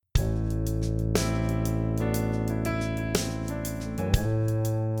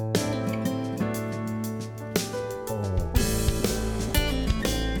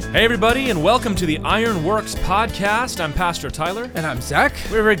Hey everybody, and welcome to the IronWorks podcast. I'm Pastor Tyler. And I'm Zach.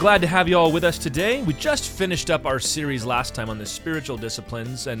 We're very glad to have you all with us today. We just finished up our series last time on the spiritual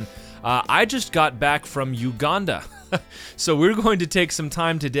disciplines, and I just got back from Uganda. So we're going to take some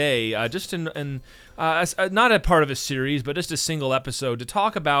time today, just not a part of a series, but just a single episode to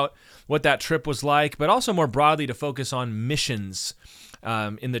talk about what that trip was like, but also more broadly to focus on missions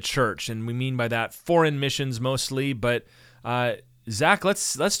in the church. And we mean by that foreign missions mostly, but Zach,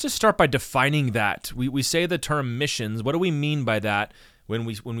 let's just start by defining that. We say the term missions. What do we mean by that when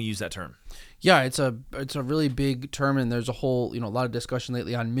we use that term? Yeah, it's a really big term, and there's a whole a lot of discussion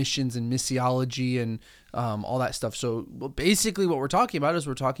lately on missions and missiology and all that stuff. So basically, what we're talking about is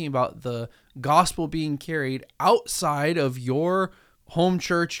the gospel being carried outside of your home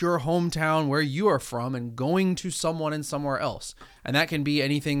church, your hometown, where you are from, and going to someone and somewhere else. And that can be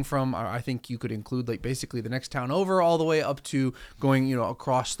anything from, I think you could include like basically the next town over, all the way up to going,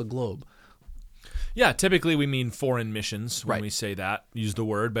 across the globe. Yeah, typically we mean foreign missions when we say that, use the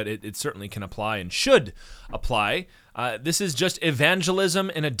word, but it certainly can apply and should apply. This is just evangelism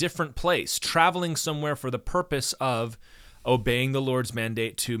in a different place, traveling somewhere for the purpose of obeying the Lord's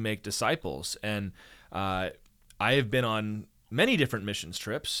mandate to make disciples. And I have been on many different missions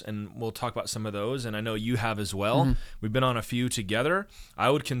trips, and we'll talk about some of those, and I know you have as well. Mm-hmm. We've been on a few together. I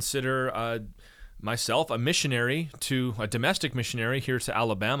would consider myself a domestic missionary here to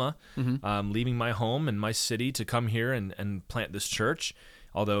Alabama, leaving my home and my city to come here and plant this church.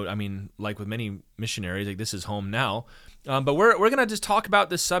 Although, I mean, like with many missionaries, like this is home now. But we're going to just talk about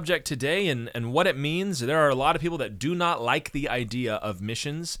this subject today and what it means. There are a lot of people that do not like the idea of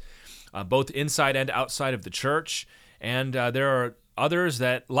missions, both inside and outside of the church. And there are others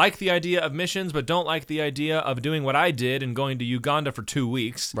that like the idea of missions, but don't like the idea of doing what I did and going to Uganda for 2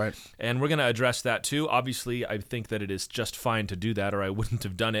 weeks. Right. And we're going to address that too. Obviously, I think that it is just fine to do that, or I wouldn't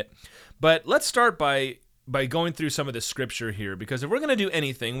have done it. But let's start by going through some of the scripture here, because if we're going to do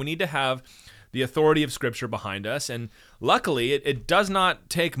anything, we need to have the authority of scripture behind us. And luckily, it does not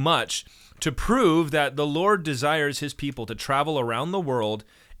take much to prove that the Lord desires his people to travel around the world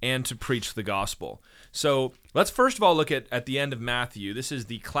and to preach the gospel. So let's first of all look at the end of Matthew. This is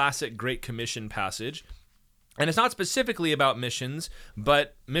the classic Great Commission passage. And it's not specifically about missions,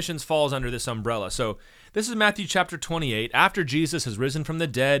 but missions falls under this umbrella. So this is Matthew chapter 28. After Jesus has risen from the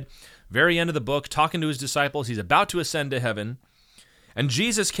dead, very end of the book, talking to his disciples, he's about to ascend to heaven. And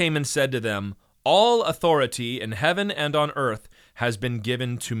Jesus came and said to them, "All authority in heaven and on earth has been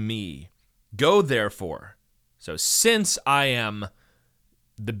given to me. Go therefore." So since I am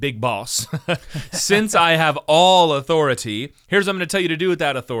the big boss, since I have all authority, here's what I'm going to tell you to do with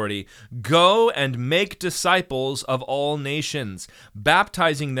that authority. Go and make disciples of all nations,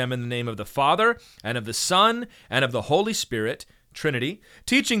 baptizing them in the name of the Father and of the Son and of the Holy Spirit, Trinity,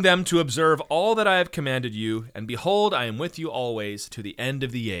 teaching them to observe all that I have commanded you, and behold, I am with you always to the end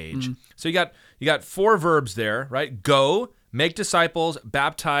of the age. So you got four verbs there, right? Go, make disciples,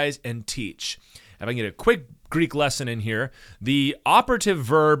 baptize, and teach. If I can get a quick Greek lesson in here, the operative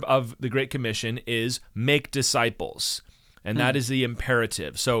verb of the Great Commission is make disciples, and that is the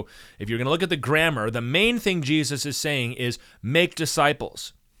imperative. So if you're going to look at the grammar, the main thing Jesus is saying is make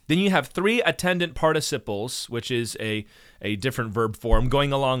disciples. Then you have three attendant participles, which is a different verb form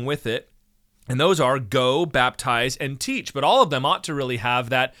going along with it. And those are go, baptize, and teach. But all of them ought to really have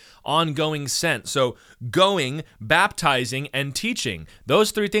that ongoing sense. So going, baptizing, and teaching.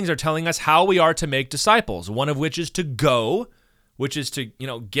 Those three things are telling us how we are to make disciples. One of which is to go, which is to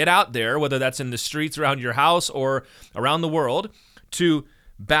get out there, whether that's in the streets around your house or around the world. To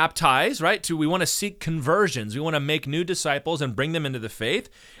baptize, right? We want to seek conversions. We want to make new disciples and bring them into the faith.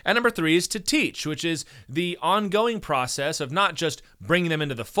 And number three is to teach, which is the ongoing process of not just bringing them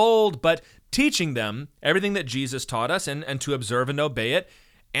into the fold, but teaching them everything that Jesus taught us and to observe and obey it.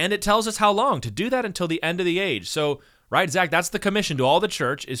 And it tells us how long to do that until the end of the age. So, right, Zach, that's the commission to all the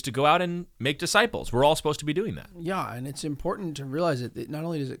church, is to go out and make disciples. We're all supposed to be doing that. Yeah, and it's important to realize that not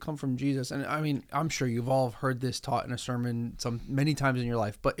only does it come from Jesus, and I mean, I'm sure you've all heard this taught in a sermon many times in your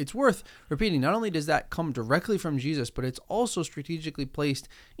life, but it's worth repeating. Not only does that come directly from Jesus, but it's also strategically placed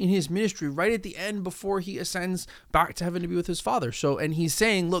in his ministry right at the end before he ascends back to heaven to be with his Father. So, and he's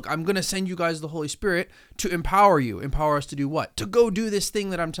saying, look, I'm going to send you guys the Holy Spirit to empower you. Empower us to do what? To go do this thing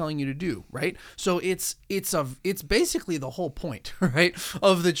that I'm telling you to do, right? So it's basically the whole point, right,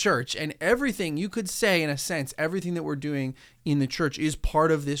 of the church. And everything, you could say, in a sense, everything that we're doing in the church is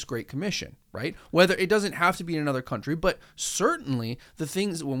part of this Great Commission, right? Whether it doesn't have to be in another country, but certainly the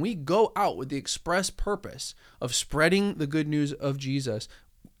things, when we go out with the express purpose of spreading the good news of Jesus,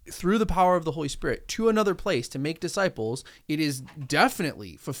 through the power of the Holy Spirit to another place to make disciples, it is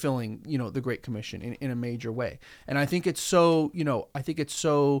definitely fulfilling, the Great Commission in a major way. And I think it's so,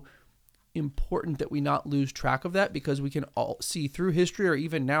 important that we not lose track of that, because we can all see through history or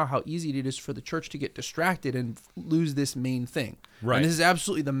even now how easy it is for the church to get distracted and lose this main thing. Right. And this is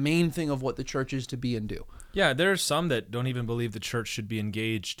absolutely the main thing of what the church is to be and do. Yeah, there are some that don't even believe the church should be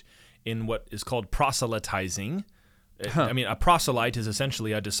engaged in what is called proselytizing. I mean, a proselyte is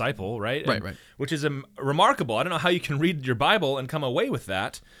essentially a disciple, right? Right. Which is remarkable. I don't know how you can read your Bible and come away with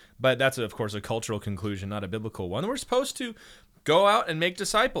that, but that's, of course, a cultural conclusion, not a biblical one. We're supposed to go out and make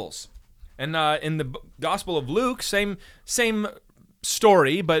disciples. And in the Gospel of Luke, same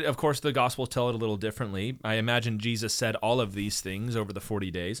story, but of course the Gospels tell it a little differently. I imagine Jesus said all of these things over the 40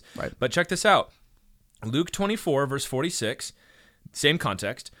 days. Right. But check this out. Luke 24, verse 46, same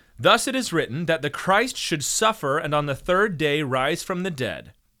context. Thus it is written that the Christ should suffer and on the third day rise from the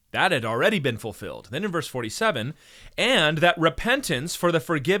dead. That had already been fulfilled. Then in verse 47, and that repentance for the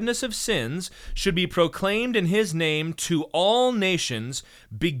forgiveness of sins should be proclaimed in his name to all nations,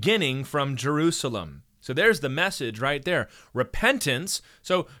 beginning from Jerusalem. So there's the message right there. Repentance,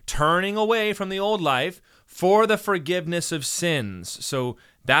 so turning away from the old life for the forgiveness of sins. So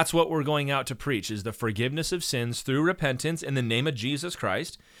that's what we're going out to preach, is the forgiveness of sins through repentance in the name of Jesus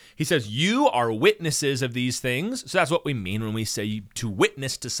Christ. He says, you are witnesses of these things. So that's what we mean when we say to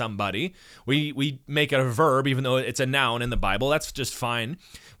witness to somebody. We make it a verb, even though it's a noun in the Bible. That's just fine.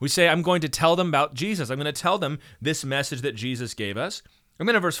 We say, I'm going to tell them about Jesus. I'm going to tell them this message that Jesus gave us. And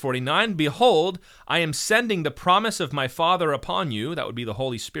then in verse 49, behold, I am sending the promise of my Father upon you. That would be the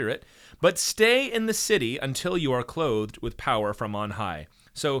Holy Spirit. But stay in the city until you are clothed with power from on high.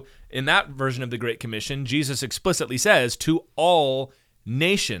 So in that version of the Great Commission, Jesus explicitly says, to all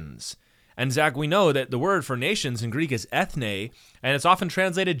nations. And Zach, we know that the word for nations in Greek is ethne, and it's often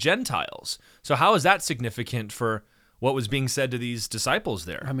translated Gentiles. So how is that significant for what was being said to these disciples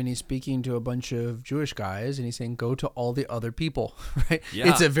there? I mean, he's speaking to a bunch of Jewish guys, and he's saying, go to all the other people, right? Yeah.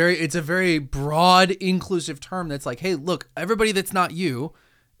 It's a very broad, inclusive term that's like, hey, look, everybody that's not you,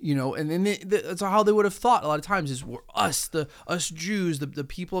 and then that's how they would have thought a lot of times is we're us Jews, the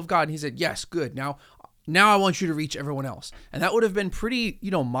people of God. And he said, yes, good. Now I want you to reach everyone else. And that would have been pretty,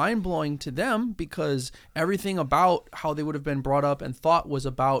 mind-blowing to them, because everything about how they would have been brought up and thought was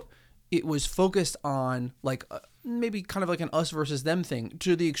about, it was focused on like maybe kind of like an us versus them thing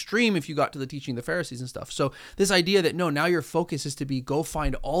to the extreme if you got to the teaching of the Pharisees and stuff. So this idea that now your focus is to be go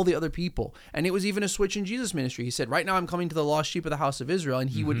find all the other people. And it was even a switch in Jesus' ministry. He said, right now I'm coming to the lost sheep of the house of Israel. And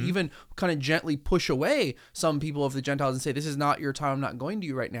he would even kind of gently push away some people of the Gentiles and say, this is not your time. I'm not going to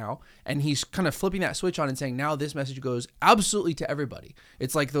you right now. And he's kind of flipping that switch on and saying, now this message goes absolutely to everybody.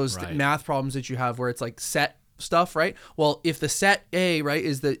 It's like those math problems that you have where it's like set stuff, right? Well, if the set A, right,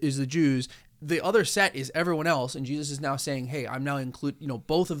 is the Jews, the other set is everyone else, and Jesus is now saying, hey, I'm now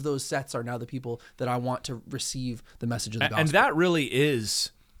both of those sets are now the people that I want to receive the message of the gospel. And that really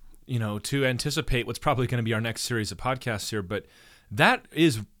is, to anticipate what's probably going to be our next series of podcasts here, but that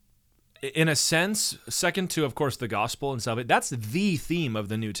is, in a sense, second to, of course, the gospel and salvation. That's the theme of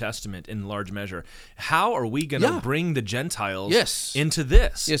the New Testament in large measure. How are we going to bring the Gentiles into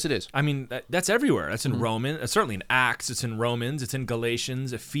this? Yes, it is. I mean, that's everywhere. That's in Romans. Certainly in Acts. It's in Romans. It's in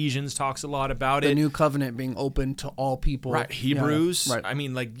Galatians. Ephesians talks a lot about it. The new covenant being open to all people. Right. Hebrews. Yeah. Right. I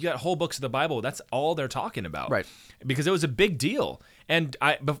mean, like, you got whole books of the Bible. That's all they're talking about. Right. Because it was a big deal. And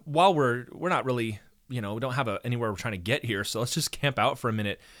but while we're not really, we don't have anywhere we're trying to get here, so let's just camp out for a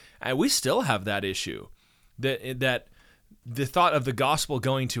minute. We still have that issue, that the thought of the gospel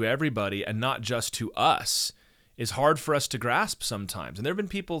going to everybody and not just to us is hard for us to grasp sometimes. And there have been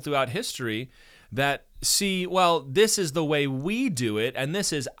people throughout history that see, well, this is the way we do it, and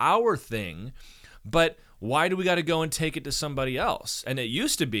this is our thing, but why do we got to go and take it to somebody else? And it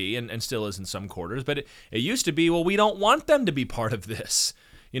used to be, and still is in some quarters, but it used to be, well, we don't want them to be part of this.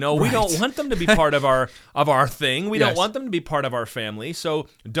 We don't want them to be part of our thing. We don't want them to be part of our family, so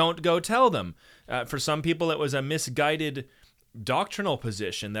don't go tell them. For some people, it was a misguided doctrinal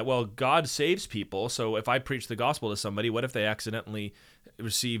position that, well, God saves people, so if I preach the gospel to somebody, what if they accidentally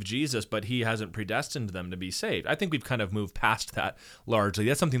receive Jesus, but he hasn't predestined them to be saved? I think we've kind of moved past that largely.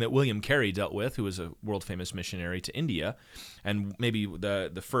 That's something that William Carey dealt with, who was a world-famous missionary to India, and maybe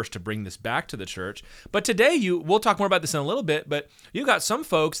the first to bring this back to the church. But today, we'll talk more about this in a little bit, but you got some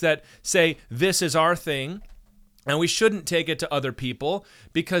folks that say, this is our thing, and we shouldn't take it to other people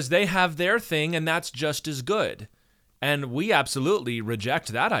because they have their thing, and that's just as good. And we absolutely reject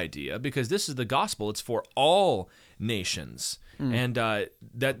that idea because this is the gospel. It's for all nations. And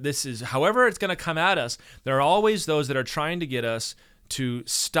that this is, however it's going to come at us, there are always those that are trying to get us to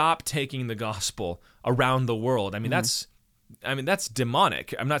stop taking the gospel around the world. I mean, that's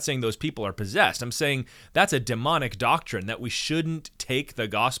demonic. I'm not saying those people are possessed. I'm saying that's a demonic doctrine that we shouldn't take the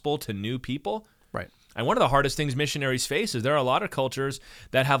gospel to new people. Right. And one of the hardest things missionaries face is there are a lot of cultures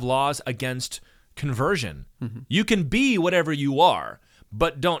that have laws against conversion. You can be whatever you are,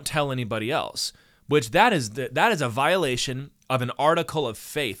 but don't tell anybody else, which that is a violation of an article of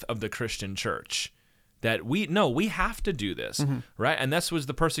faith of the Christian church. That we have to do this, right? And this was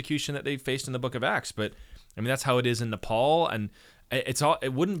the persecution that they faced in the book of Acts. But I mean, that's how it is in Nepal, and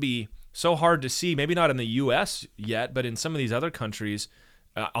it wouldn't be so hard to see, maybe not in the U.S. yet, but in some of these other countries,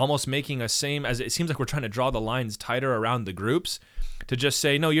 almost making a same, as it seems like we're trying to draw the lines tighter around the groups to just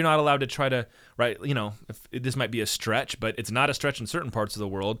say, no, you're not allowed to try to, right, this might be a stretch, but it's not a stretch in certain parts of the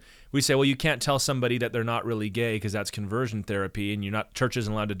world. We say, well, you can't tell somebody that they're not really gay because that's conversion therapy, and church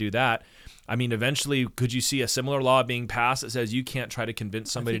isn't allowed to do that. I mean, eventually, could you see a similar law being passed that says you can't try to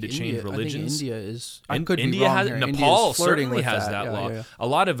convince somebody to change religions? I think India is. India has it. Nepal certainly has that law. Yeah. A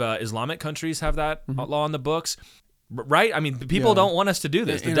lot of Islamic countries have that law in the books, right? I mean, people don't want us to do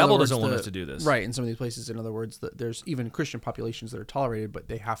this. The devil doesn't want us to do this. Right. In some of these places, in other words, there's even Christian populations that are tolerated, but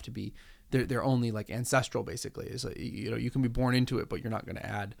they have to be. They're only like ancestral, basically. Is you can be born into it, but you're not going to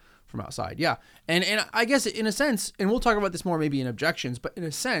add from outside. Yeah. And I guess in a sense, and we'll talk about this more maybe in objections, but in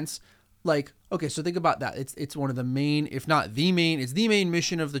a sense. Like, okay, so think about that. It's one of the main, if not the main, it's the main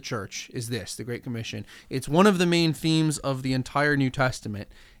mission of the church is this, the Great Commission. It's one of the main themes of the entire New Testament.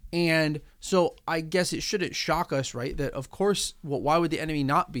 And so I guess it shouldn't shock us, right? That of course, why would the enemy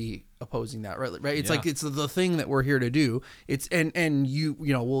not be opposing that, right? It's like it's the thing that we're here to do. It's and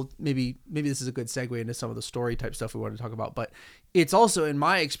we'll maybe this is a good segue into some of the story type stuff we want to talk about, but it's also in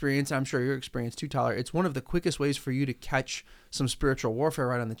my experience, I'm sure your experience too, Tyler, it's one of the quickest ways for you to catch some spiritual warfare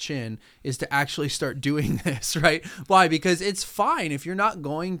right on the chin is to actually start doing this, right? Why? Because it's fine if you're not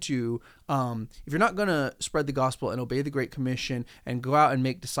going to spread the gospel and obey the Great Commission and go out and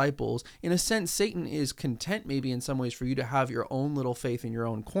make disciples. In a sense, Satan is content maybe in some ways for you to have your own little faith in your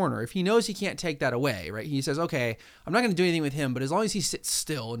own corner. If he knows he can't take that away, right? He says, okay, I'm not going to do anything with him, but as long as he sits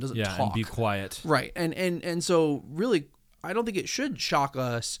still and doesn't talk. And be quiet. Right. And so really, I don't think it should shock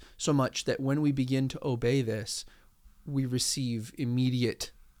us so much that when we begin to obey this, we receive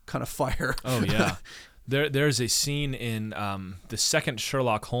immediate kind of fire. Oh, yeah. There's a scene in the second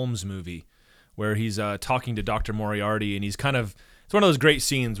Sherlock Holmes movie where he's talking to Dr. Moriarty, and he's it's one of those great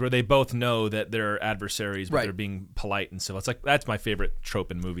scenes where they both know that they're adversaries, but they're being polite and civil. It's like, that's my favorite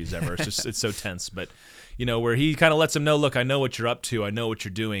trope in movies ever. It's just, it's so tense. But, where he kind of lets him know, look, I know what you're up to. I know what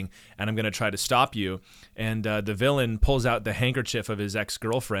you're doing, and I'm going to try to stop you. And the villain pulls out the handkerchief of his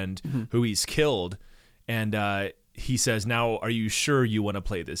ex-girlfriend who he's killed, and he says, now, are you sure you want to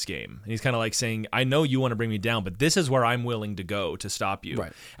play this game? And he's kind of like saying, I know you want to bring me down, but this is where I'm willing to go to stop you.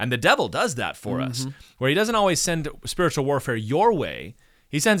 Right. And the devil does that for us, where he doesn't always send spiritual warfare your way.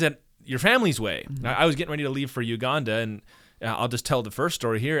 He sends it your family's way. I was getting ready to leave for Uganda, and I'll just tell the first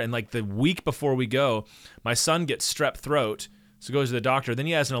story here. And like the week before we go, my son gets strep throat. So he goes to the doctor. Then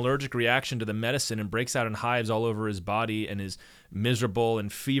he has an allergic reaction to the medicine and breaks out in hives all over his body and is miserable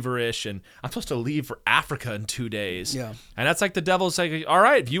and feverish. And I'm supposed to leave for Africa in 2 days. Yeah. And that's like the devil's like, all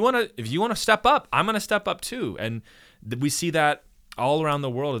right, if you want to step up, I'm going to step up too. And we see that all around the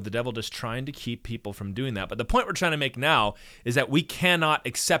world of the devil just trying to keep people from doing that. But the point we're trying to make now is that we cannot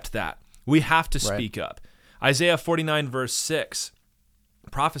accept that. We have to speak up. Isaiah 49 verse 6.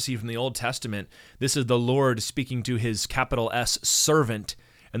 Prophecy from the Old Testament. This is the Lord speaking to his capital S servant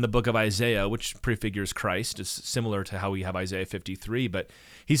in the book of Isaiah, which prefigures Christ. It's similar to how we have Isaiah 53. But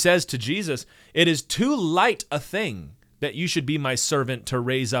he says to Jesus, it is too light a thing that you should be my servant to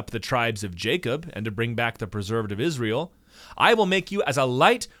raise up the tribes of Jacob and to bring back the preserved of Israel. I will make you as a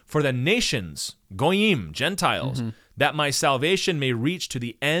light for the nations, Goyim, Gentiles, that my salvation may reach to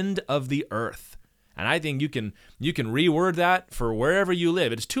the end of the earth. And I think you can reword that for wherever you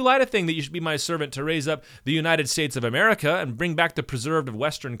live. It's too light a thing that you should be my servant to raise up the United States of America and bring back the preserved of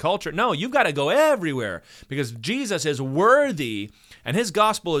Western culture. No, you've got to go everywhere because Jesus is worthy and his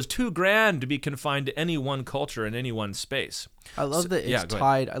gospel is too grand to be confined to any one culture and any one space. I love that it's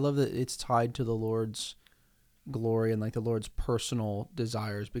tied. I love that it's tied to the Lord's glory and like the Lord's personal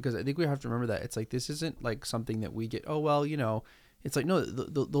desires, because I think we have to remember that it's like this isn't like something that we get, oh well, it's like, no,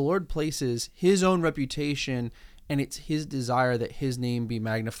 the Lord places his own reputation, and it's his desire that his name be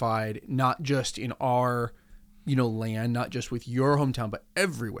magnified, not just in our, land, not just with your hometown, but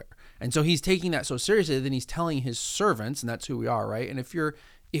everywhere. And so he's taking that so seriously, then he's telling his servants, and that's who we are, right? And if you're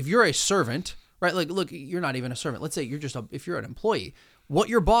a servant, right? Like, look, you're not even a servant. Let's say if you're an employee, what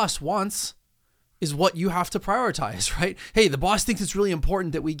your boss wants is what you have to prioritize, right? Hey, the boss thinks it's really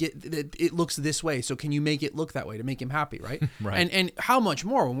important that we get that it looks this way. So can you make it look that way to make him happy, right? Right. And how much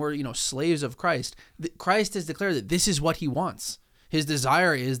more when we're, slaves of Christ, Christ has declared that this is what he wants. His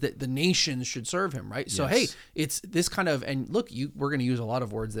desire is that the nations should serve him, right? So, hey, it's this kind of, and look, we're going to use a lot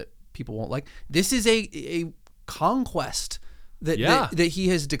of words that people won't like. This is a conquest that he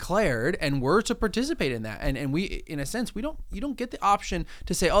has declared, and we're to participate in that. And we, in a sense, you don't get the option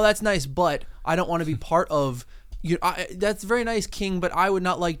to say, oh, that's nice, but I don't want to be part of, that's very nice, King, but I would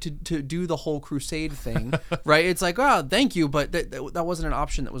not like to do the whole crusade thing, right? It's like, oh, thank you, but that wasn't an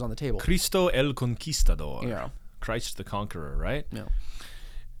option that was on the table. Cristo el Conquistador. Yeah. Christ the Conqueror, right? Yeah.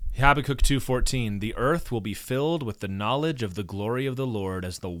 Habakkuk 2:14, the earth will be filled with the knowledge of the glory of the Lord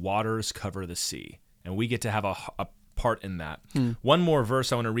as the waters cover the sea. And we get to have a part in that. One more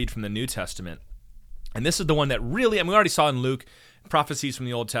verse I want to read from the New Testament. And this is the one that really, we already saw in Luke, prophecies from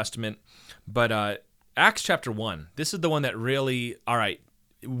the Old Testament, but Acts chapter 1, this is the one that really, all right,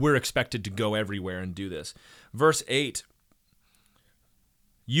 we're expected to go everywhere and do this. Verse 8,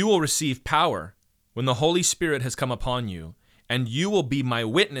 you will receive power when the Holy Spirit has come upon you, and you will be my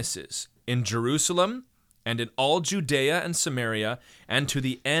witnesses in Jerusalem and in all Judea and Samaria and to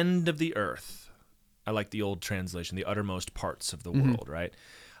the end of the earth. I like the old translation, the uttermost parts of the world, right?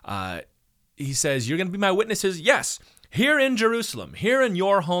 He says, you're going to be my witnesses, yes, here in Jerusalem, here in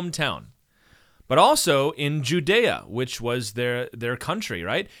your hometown, but also in Judea, which was their country,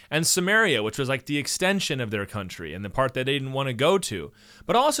 right? And Samaria, which was like the extension of their country and the part that they didn't want to go to,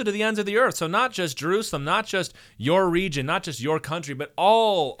 but also to the ends of the earth. So not just Jerusalem, not just your region, not just your country, but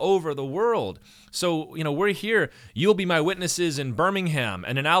all over the world. So, we're here. You'll be my witnesses in Birmingham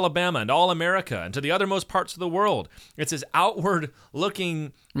and in Alabama and all America and to the othermost parts of the world. It's this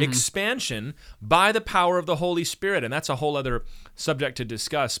outward-looking expansion by the power of the Holy Spirit. And that's a whole other subject to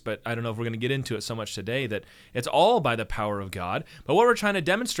discuss, but I don't know if we're going to get into it so much today, that it's all by the power of God. But what we're trying to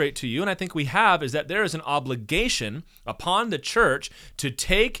demonstrate to you, and I think we have, is that there is an obligation upon the church to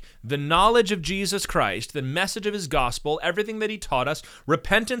take the knowledge of Jesus Christ, the message of his gospel, everything that he taught us,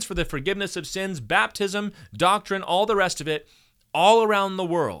 repentance for the forgiveness of sins, baptism, doctrine, all the rest of it, all around the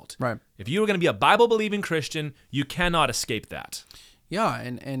world. Right. If you are going to be a Bible-believing Christian, you cannot escape that. Yeah,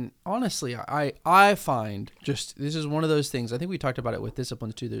 and honestly, I find just, this is one of those things, I think we talked about it with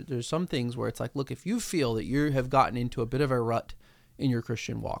disciplines too, there's some things where it's like, look, if you feel that you have gotten into a bit of a rut in your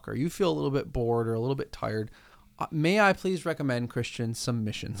Christian walk, or you feel a little bit bored or a little bit tired, may I please recommend, Christians, some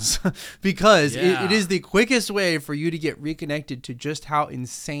missions? Because it is the quickest way for you to get reconnected to just how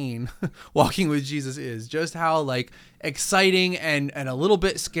insane walking with Jesus is, just how exciting and a little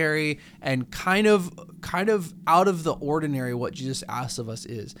bit scary and kind of out of the ordinary what Jesus asks of us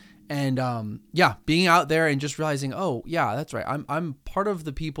is. And being out there and just realizing, oh yeah, that's right, I'm part of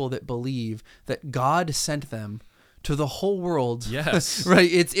the people that believe that God sent them to the whole world. Yes. Right.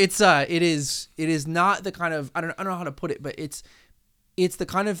 It is not the kind of, I don't know how to put it, but it's the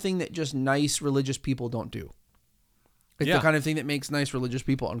kind of thing that just nice religious people don't do. It's the kind of thing that makes nice religious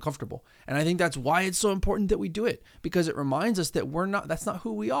people uncomfortable. And I think that's why it's so important that we do it, because it reminds us that that's not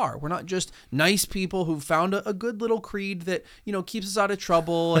who we are. We're not just nice people who found a good little creed that, keeps us out of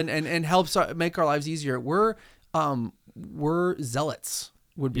trouble and helps make our lives easier. We're zealots.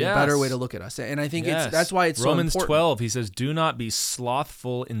 Would be a better way to look at us. And I think that's why it's Romans so important. 12, he says, do not be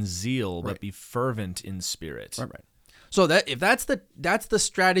slothful in zeal, but be fervent in spirit. Right. So if that's the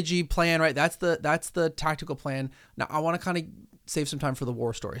strategy plan, right? That's the tactical plan. Now I want to kind of save some time for the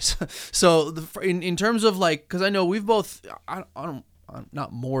war stories. So in terms of because I know we've both, I'm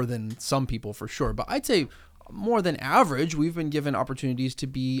not more than some people for sure, but I'd say more than average, we've been given opportunities to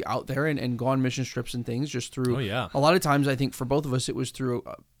be out there and go on mission trips and things just through. A lot of times, I think for both of us, it was through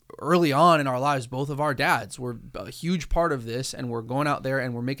early on in our lives. Both of our dads were a huge part of this, and we're going out there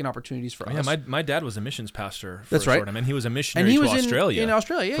and we're making opportunities for us. Yeah, my dad was a missions pastor for That's a right. short time, and he was a missionary to Australia. In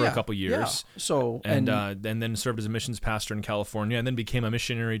Australia, for a couple years. Yeah. So and then served as a missions pastor in California, and then became a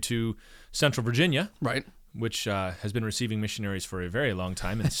missionary to Central Virginia. Right. Which has been receiving missionaries for a very long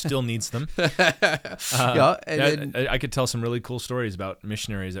time and still needs them. I could tell some really cool stories about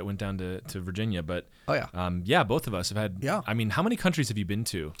missionaries that went down to Virginia. But both of us have had. Yeah. I mean, how many countries have you been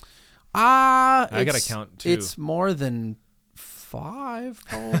to? I got to count too. It's more than 5,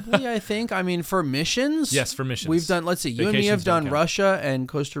 probably. I think. I mean, for missions. Yes, for missions. We've done. Let's see. You and me have done Russia and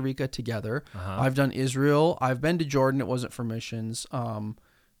Costa Rica together. I've done Israel. I've been to Jordan. It wasn't for missions.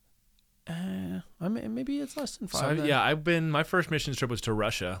 Maybe it's less than 5. So, my first missions trip was to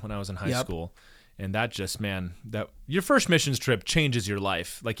Russia when I was in high school, and that just, that your first missions trip changes your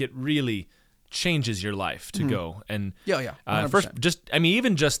life. It really changes your life to go. And 100%. first,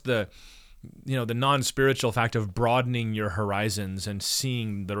 even just the the non-spiritual fact of broadening your horizons and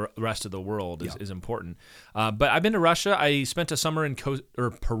seeing the rest of the world is important. But I've been to Russia. I spent a summer in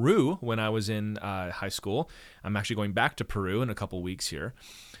Peru when I was in high school. I'm actually going back to Peru in a couple weeks here.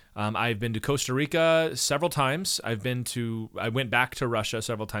 I've been to Costa Rica several times. I went back to Russia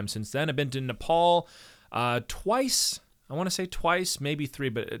several times since then. I've been to Nepal twice. I want to say twice, maybe three,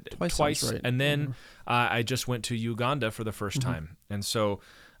 but twice. Right. And then I just went to Uganda for the first time. And so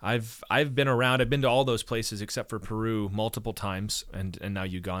I've been around. I've been to all those places except for Peru multiple times, and now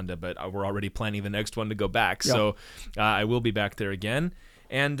Uganda. But we're already planning the next one to go back. Yep. So I will be back there again.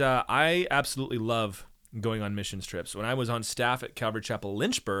 And I absolutely love going on missions trips. When I was on staff at Calvary Chapel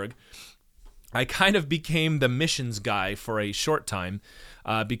Lynchburg, I kind of became the missions guy for a short time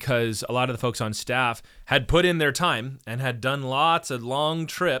because a lot of the folks on staff had put in their time and had done lots of long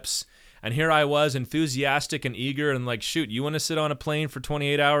trips. And here I was, enthusiastic and eager, and like, shoot, you want to sit on a plane for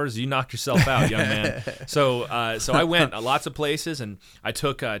 28 hours? You knock yourself out, young man. So I went lots of places, and I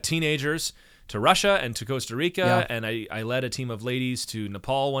took teenagers to Russia and to Costa Rica, and I led a team of ladies to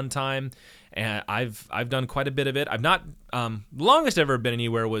Nepal one time, and I've done quite a bit of it. I've not longest I've ever been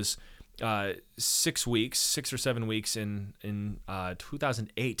anywhere was 6 or 7 weeks in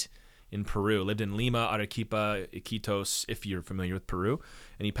 2008 in Peru. Lived in Lima, Arequipa, Iquitos, if you're familiar with Peru.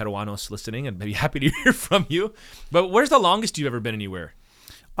 Any Peruanos listening, I'd be happy to hear from you. But where's the longest you've ever been anywhere?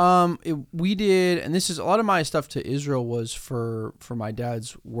 We did, and this is a lot of my stuff to Israel was for my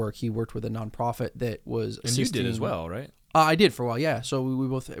dad's work. He worked with a nonprofit that was assisting. And you did as well, right? I did for a while, yeah. So we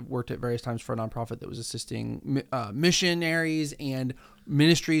both worked at various times for a nonprofit that was assisting missionaries and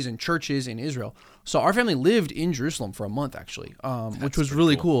ministries and churches in Israel. So our family lived in Jerusalem for a month, actually, which was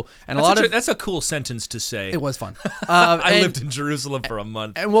really cool. And that's a cool sentence to say. It was fun. I lived in Jerusalem for a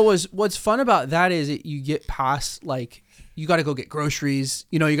month. And what's fun about that is you get past, like, you got to go get groceries.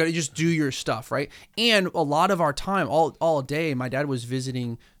 You got to just do your stuff, right? And a lot of our time, all day, my dad was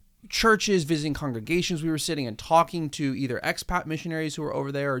visiting churches, visiting congregations. We were sitting and talking to either expat missionaries who were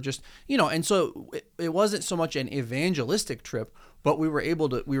over there or just, and so it wasn't so much an evangelistic trip, but we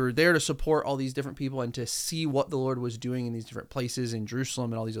were there to support all these different people and to see what the Lord was doing in these different places in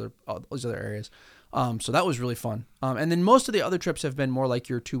Jerusalem and all these other areas. So that was really fun. And then most of the other trips have been more like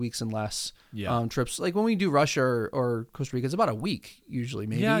your 2 weeks and less trips. Like when we do Russia or Costa Rica, it's about a week usually,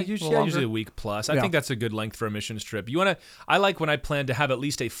 maybe. Yeah, usually a week plus. I think that's a good length for a missions trip. I like when I plan to have at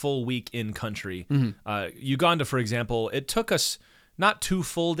least a full week in country. Uganda, for example, it took us not 2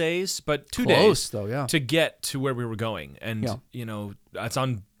 full days, but 2 days to get to where we were going. And, it's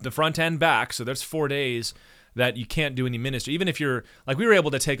on the front and back, so there's 4 days that you can't do any ministry. Even if you're, like, we were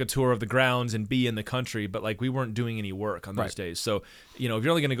able to take a tour of the grounds and be in the country, but, like, we weren't doing any work on those days. So, if you're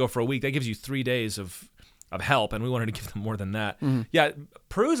only going to go for a week, that gives you 3 days of help, and we wanted to give them more than that. Yeah,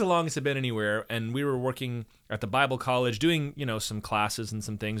 Peru's the longest I've been anywhere, and we were working at the Bible college doing, some classes and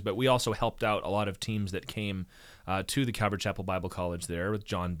some things, but we also helped out a lot of teams that came to the Calvary Chapel Bible College there with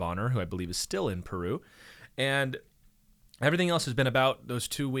John Bonner, who I believe is still in Peru. And everything else has been about those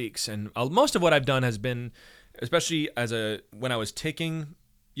 2 weeks, and most of what I've done has been, especially when I was taking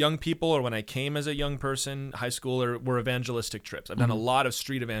young people or when I came as a young person, high schooler, were evangelistic trips. I've done a lot of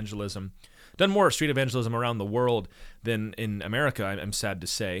street evangelism, done more street evangelism around the world than in America, I'm sad to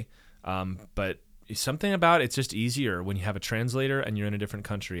say. But something about it's just easier when you have a translator and you're in a different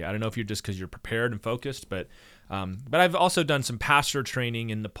country. I don't know if you're just because you're prepared and focused, but I've also done some pastor training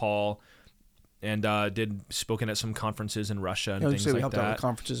in Nepal and spoken at some conferences in Russia and things like that. We helped out with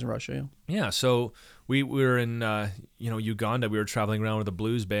conferences in Russia. Yeah, so we were in Uganda. We were traveling around with a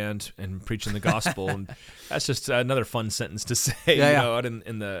blues band and preaching the gospel, and that's just another fun sentence to say, out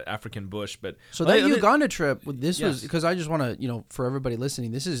in the African bush. But so that Uganda trip, was because I just want to, for everybody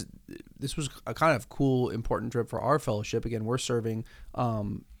listening, this was a kind of cool, important trip for our fellowship. Again, we're serving.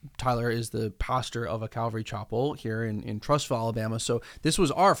 Tyler is the pastor of a Calvary Chapel here in Trussville, Alabama. So this was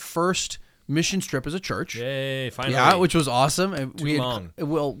our first mission trip as a church. Yay, finally. Yeah, which was awesome. And long.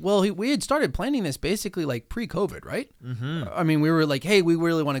 We had started planning this basically like pre-COVID, right? Mm-hmm. I mean, we were like, hey, we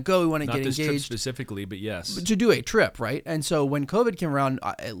really want to go. We want to get engaged. Not this trip specifically, but yes. To do a trip, right? And so when COVID came around,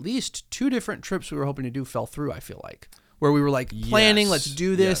 at least 2 different trips we were hoping to do fell through, I feel like. Where we were like planning, let's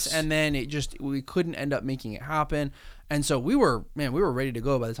do this, and then we couldn't end up making it happen. And so we were ready to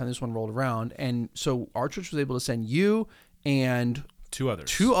go by the time this one rolled around. And so our church was able to send you and 2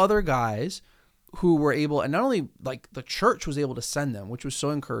 others. 2 other guys who were able, and not only like the church was able to send them, which was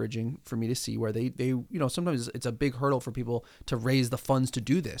so encouraging for me to see, where they sometimes it's a big hurdle for people to raise the funds to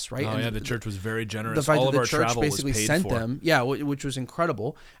do this, right? Oh, and the church was very generous. The fact all that of the our church travel basically was paid sent for. them, which was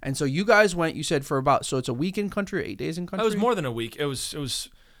incredible. And so you guys went, you said so it's a week in country or 8 days in country? It was more than a week. It was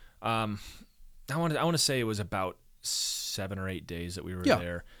I want to say it was about 7 or 8 days that we were Yeah,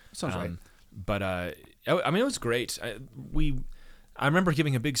 there. sounds right. But I mean, it was great. I remember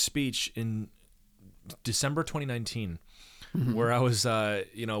giving a big speech in December 2019, where I was,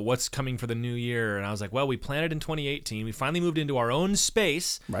 what's coming for the new year, and I was like, well, we planted in 2018. We finally moved into our own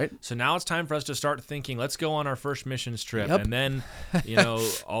space, Right. So now it's time for us to start thinking. Let's go on our first missions trip, Yep. and then,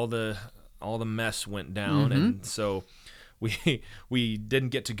 all the mess went down, and so we didn't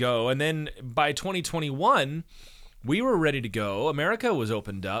get to go. And then by 2021, we were ready to go. America was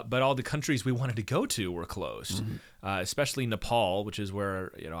opened up, but all the countries we wanted to go to were closed, especially Nepal, which is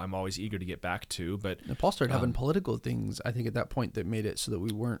where I'm always eager to get back to. But Nepal started having political things, I think, at that point that made it so that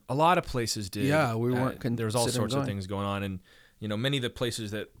we weren't. a lot of places did. Yeah, we weren't. There was all sorts of going. things going on, and many of the places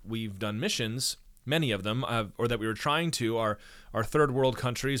that we've done missions, many of them, or that we were trying to, are third world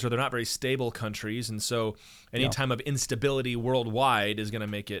countries, or they're not very stable countries, and so any time of instability worldwide is going to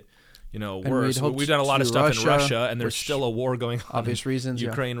make it worse. We've done a lot of stuff in Russia, and there's still a war going on. Obvious reasons,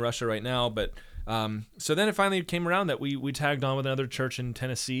 Ukraine, Russia right now. But so then it finally came around that we tagged on with another church in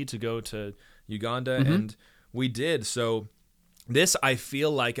Tennessee to go to Uganda, and we did. So this, I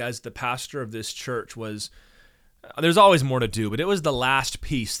feel like, as the pastor of this church, was there's always more to do, but it was the last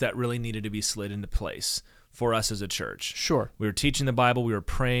piece that really needed to be slid into place for us as a church. Sure. We were teaching the Bible, we were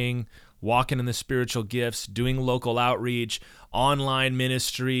praying, walking in the spiritual gifts, doing local outreach, online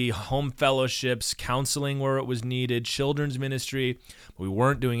ministry, home fellowships, counseling where it was needed, children's ministry. But we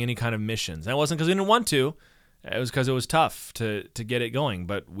weren't doing any kind of missions. And it wasn't because we didn't want to. It was because it was tough to get it going.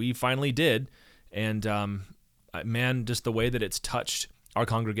 But we finally did. And man, just the way that it's touched our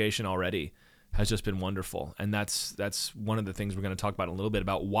congregation already has just been wonderful. And that's one of the things we're going to talk about in a little bit,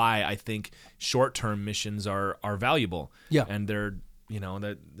 about why I think short-term missions are valuable. Yeah. And they're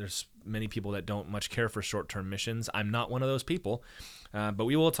that there's many people that don't much care for short-term missions. I'm not one of those people, but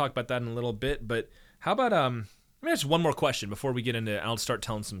we will talk about that in a little bit. But how about just one more question before we get into? I'll start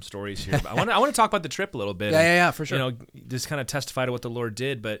telling some stories here. But I want to talk about the trip a little bit. Yeah, for sure. Just kind of testify to what the Lord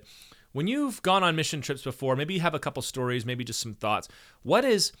did. But when you've gone on mission trips before, maybe you have a couple stories, maybe just some thoughts. What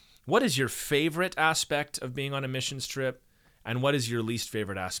is your favorite aspect of being on a missions trip, and what is your least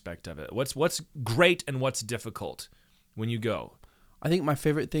favorite aspect of it? What's great and what's difficult when you go? I think my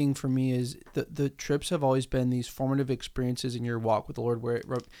favorite thing for me is the trips have always been these formative experiences in your walk with the Lord, where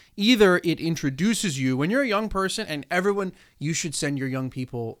either it introduces you when you're a young person, and you should send your young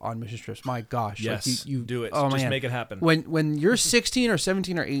people on mission trips. My gosh. Yes, like you do it. Oh, just man. Make it happen. When you're 16 or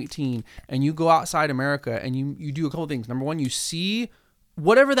 17 or 18 and you go outside America and you do a couple things. Number one, you see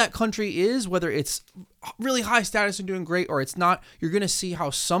whatever that country is, whether it's really high status and doing great or it's not, you're going to see how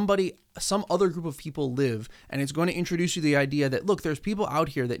some other group of people live. And it's going to introduce you to the idea that, look, there's people out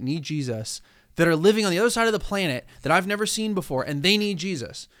here that need Jesus, that are living on the other side of the planet that I've never seen before, and they need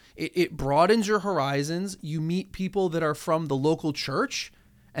Jesus. It broadens your horizons. You meet people that are from the local church,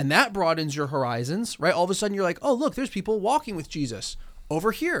 and that broadens your horizons, right? All of a sudden you're like, oh, look, there's people walking with Jesus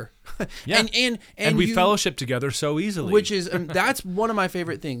over here. Yeah. and we fellowship together so easily. Which is, that's one of my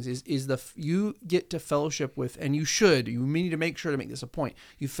favorite things is you get to fellowship with, and you need to make sure to make this a point.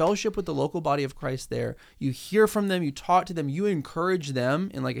 You fellowship with the local body of Christ there. You hear from them, you talk to them, you encourage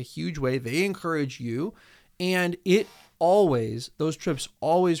them in like a huge way. They encourage you. And those trips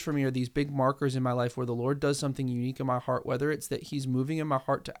always for me are these big markers in my life where the Lord does something unique in my heart, whether it's that he's moving in my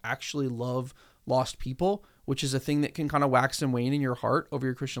heart to actually love lost people, which is a thing that can kind of wax and wane in your heart over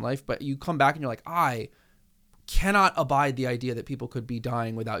your Christian life. But you come back and you're like, I cannot abide the idea that people could be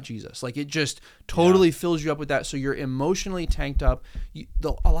dying without Jesus. Like, it just totally fills you up with that. So you're emotionally tanked up.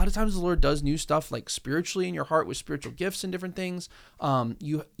 A lot of times the Lord does new stuff, like spiritually in your heart with spiritual gifts and different things.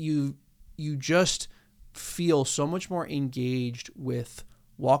 You just feel so much more engaged with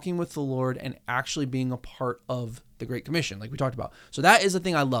walking with the Lord and actually being a part of the Great Commission, like we talked about. So that is the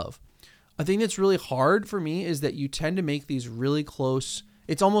thing I love. A thing that's really hard for me is that you tend to make these really close.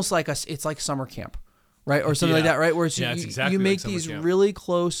 It's almost like it's like summer camp, right, or something like that, right? Where you make like these really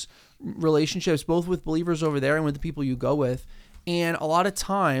close relationships, both with believers over there and with the people you go with. And a lot of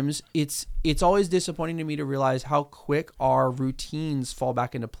times, it's always disappointing to me to realize how quick our routines fall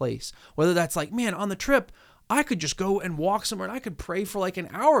back into place. Whether that's like, man, on the trip, I could just go and walk somewhere and I could pray for like an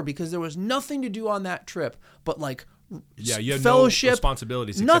hour because there was nothing to do on that trip, but like. Yeah, you have fellowship, no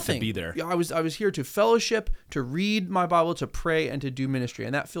responsibilities nothing. except to be there. Yeah, I was here to fellowship, to read my Bible, to pray, and to do ministry,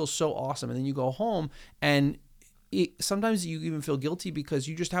 and that feels so awesome. And then you go home, and sometimes you even feel guilty because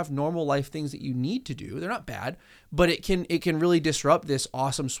you just have normal life things that you need to do. They're not bad, but it can really disrupt this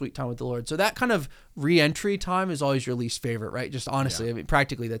awesome, sweet time with the Lord. So that kind of re-entry time is always your least favorite, right? Just honestly, I mean,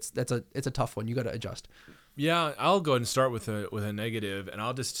 practically, it's a tough one. You got to adjust. Yeah, I'll go ahead and start with a negative, and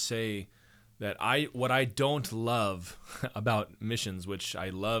I'll just say that what I don't love about missions, which I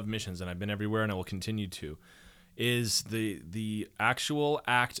love missions and I've been everywhere and I will continue to, is the actual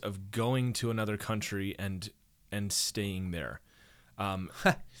act of going to another country and staying there. And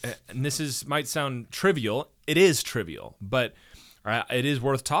this might sound trivial. It is trivial, but it is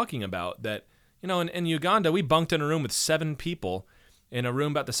worth talking about that. In Uganda, we bunked in a room with 7 people in a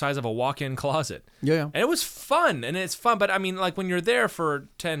room about the size of a walk-in closet. Yeah. And it was fun, and it's fun. But, I mean, like when you're there for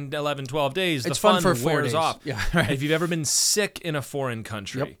 10, 11, 12 days, it's the fun for 4 wears days. off. Yeah, right. If you've ever been sick in a foreign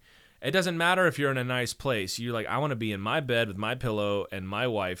country, Yep. It doesn't matter if you're in a nice place. You're like, I want to be in my bed with my pillow and my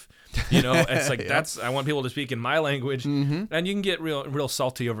wife. It's like Yep. I want people to speak in my language. Mm-hmm. And you can get real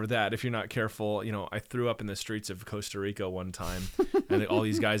salty over that if you're not careful. I threw up in the streets of Costa Rica one time, and all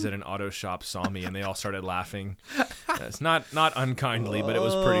these guys at an auto shop saw me, and they all started laughing. It's not unkindly, but it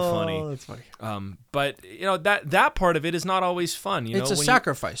was pretty funny. Oh, that's funny. But that part of it is not always fun. It's a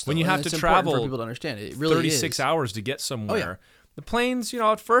sacrifice. When you have to it's travel for people to understand it. It really 36 is. hours to get somewhere. Oh, yeah. The planes,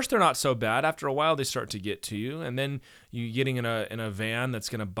 at first they're not so bad. After a while, they start to get to you, and then you getting in a van that's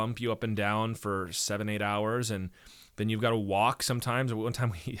going to bump you up and down for 7-8 hours, and then you've got to walk sometimes. One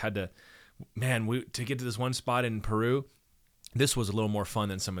time we had to get to this one spot in Peru. This was a little more fun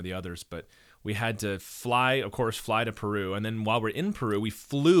than some of the others, but we had to fly to Peru. And then while we're in Peru, we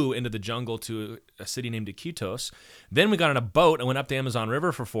flew into the jungle to a city named Iquitos. Then we got on a boat and went up the Amazon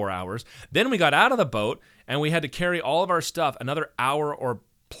River for 4 hours. Then we got out of the boat and we had to carry all of our stuff another hour or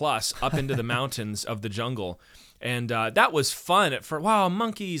plus up into the mountains of the jungle. And that was fun.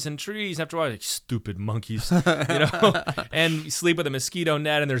 Monkeys and trees. After a while, like, stupid monkeys, And you sleep with a mosquito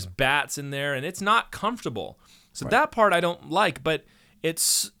net, and there's bats in there, and it's not comfortable. So Right. that part I don't like, but it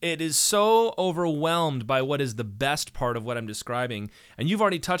is so overwhelmed by what is the best part of what I'm describing. And you've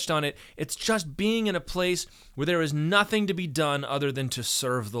already touched on it. It's just being in a place where there is nothing to be done other than to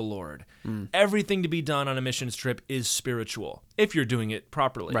serve the Lord. Everything to be done on a missions trip is spiritual, if you're doing it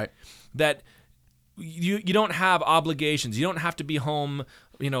properly. Right. That you don't have obligations. You don't have to be home,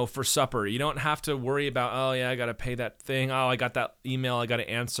 for supper. You don't have to worry about, oh yeah, I got to pay that thing. Oh, I got that email I got to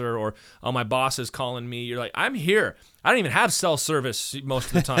answer, or oh, my boss is calling me. You're like, I'm here. I don't even have cell service most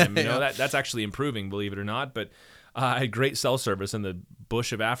of the time. Yeah. That's actually improving, believe it or not. But I had great cell service in the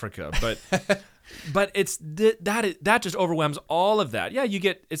bush of Africa. But but it's that just overwhelms all of that. Yeah,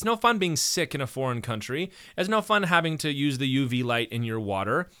 it's no fun being sick in a foreign country. It's no fun having to use the UV light in your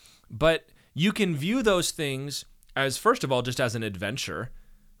water. But you can view those things as, first of all, just as an adventure,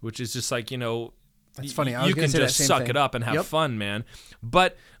 which is just like, That's funny. I was you gonna can say that just same suck thing. it up and have Yep. fun, man.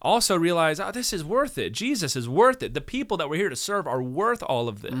 But also realize, this is worth it. Jesus is worth it. The people that we're here to serve are worth all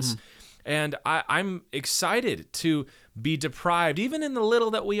of this. And I'm excited to be deprived, even in the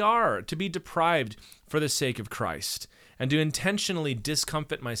little that we are, to be deprived for the sake of Christ, and to intentionally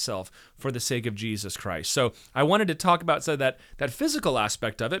discomfort myself for the sake of Jesus Christ. So I wanted to talk about that physical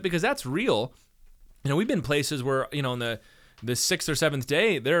aspect of it, because that's real. We've been places where, in the 6th or 7th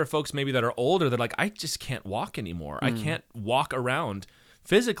day, there are folks maybe that are older that are like, I just can't walk anymore. I can't walk around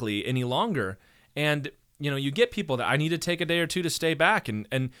physically any longer. And you get people that I need to take a day or two to stay back.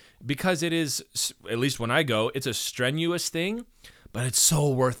 And because it is, at least when I go, it's a strenuous thing, but it's so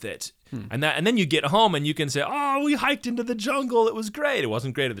worth it. And then you get home and you can say, oh, we hiked into the jungle. It was great. It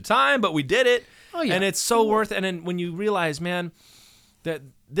wasn't great at the time, but we did it. Oh, yeah. And it's so worth it. And then when you realize, man, that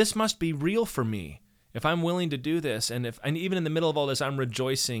this must be real for me. If I'm willing to do this, and even in the middle of all this, I'm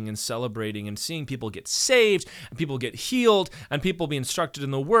rejoicing and celebrating and seeing people get saved and people get healed and people be instructed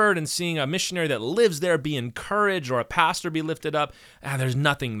in the word, and seeing a missionary that lives there be encouraged, or a pastor be lifted up, there's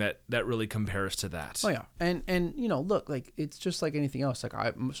nothing that really compares to that. Oh yeah, and look, like, it's just like anything else. Like,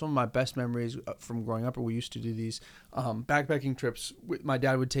 some of my best memories from growing up, or we used to do these backpacking trips. My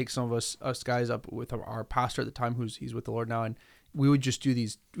dad would take some of us guys up with our pastor at the time, he's with the Lord now, and we would just do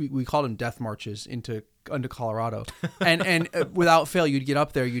these. We called them death marches into Colorado, and without fail, you'd get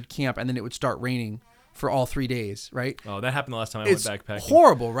up there, you'd camp, and then it would start raining for all 3 days, right? Oh, that happened the last time I It's went backpacking.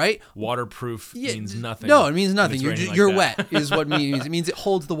 horrible, right? Waterproof means nothing. No, it means when nothing. it's You're raining like you're that. wet is what it means. It means it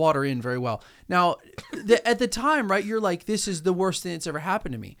holds the water in very well. Now, at the time, right, you're like, this is the worst thing that's ever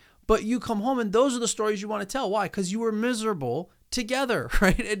happened to me. But you come home and those are the stories you want to tell. Why? Because you were miserable together,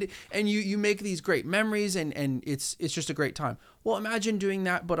 right? And you make these great memories, and it's just a great time. Well, imagine doing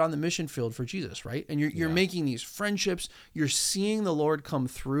that, but on the mission field for Jesus, right? And you're making these friendships. You're seeing the Lord come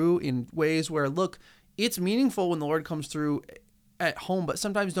through in ways where, look, it's meaningful when the Lord comes through at home, but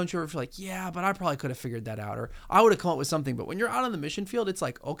sometimes don't you ever feel like, yeah, but I probably could have figured that out, or I would have come up with something. But when you're out on the mission field, it's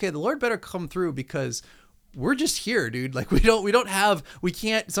like, okay, the Lord better come through, because we're just here, dude. Like we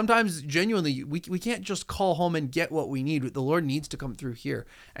can't sometimes genuinely, we can't just call home and get what we need. The Lord needs to come through here.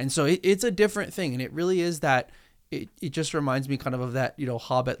 And so it's a different thing. And it really is that it just reminds me kind of that,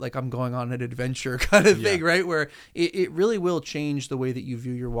 Hobbit, like I'm going on an adventure kind of thing, right? Where it really will change the way that you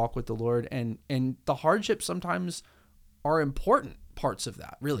view your walk with the Lord. And the hardships sometimes are important parts of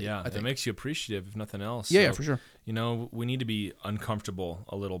that, really. Yeah, I think. It makes you appreciative, if nothing else. Yeah, for sure. We need to be uncomfortable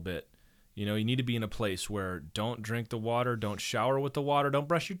a little bit. You need to be in a place where don't drink the water, don't shower with the water, don't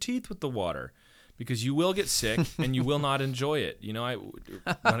brush your teeth with the water, because you will get sick and you will not enjoy it. You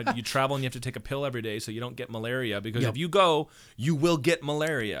travel and you have to take a pill every day so you don't get malaria, because if you go, you will get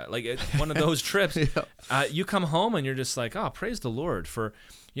malaria. Like one of those trips, you come home and you're just like, oh, praise the Lord for,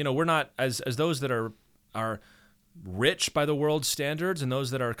 we're not as those that are rich by the world's standards and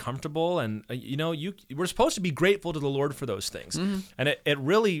those that are comfortable, and we're supposed to be grateful to the Lord for those things. Mm-hmm. And it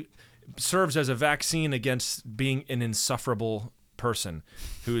really serves as a vaccine against being an insufferable person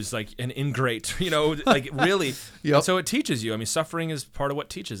who is like an ingrate, like really. Yep. And so it teaches you. I mean, suffering is part of what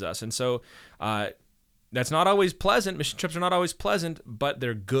teaches us. And so that's not always pleasant. Mission trips are not always pleasant, but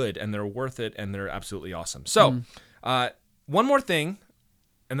they're good and they're worth it and they're absolutely awesome. So one more thing,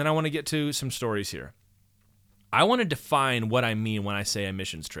 and then I want to get to some stories here. I want to define what I mean when I say a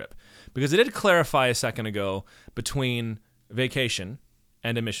missions trip, because I did clarify a second ago between vacation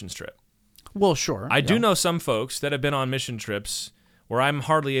and a missions trip. Well, sure. I do know some folks that have been on mission trips where I'm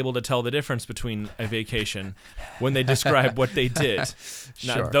hardly able to tell the difference between a vacation when they describe what they did.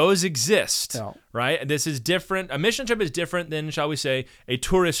 Now, those exist, right? This is different. A mission trip is different than, shall we say, a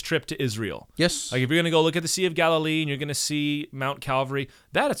tourist trip to Israel. Yes. Like if you're going to go look at the Sea of Galilee and you're going to see Mount Calvary,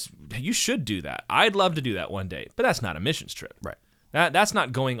 you should do that. I'd love to do that one day, but that's not a missions trip. Right. That's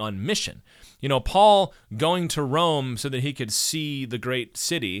not going on mission. Paul going to Rome so that he could see the great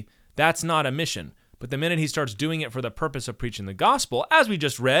city, that's not a mission. But the minute he starts doing it for the purpose of preaching the gospel, as we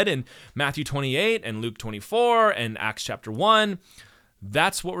just read in Matthew 28 and Luke 24 and Acts chapter 1,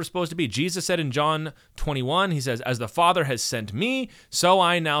 that's what we're supposed to be. Jesus said in John 21, he says, as the Father has sent me, so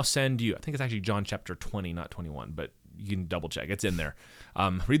I now send you. I think it's actually John chapter 20, not 21, but you can double check. It's in there.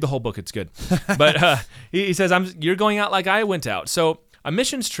 Read the whole book. It's good. But he says, you're going out like I went out. So a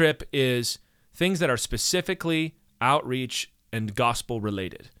missions trip is things that are specifically outreach and gospel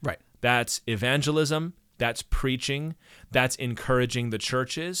related. Right. That's evangelism, that's preaching, that's encouraging the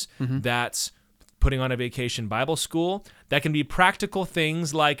churches, that's putting on a vacation Bible school. That can be practical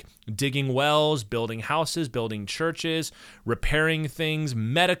things like digging wells, building houses, building churches, repairing things,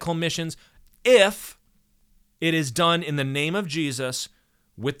 medical missions, if it is done in the name of Jesus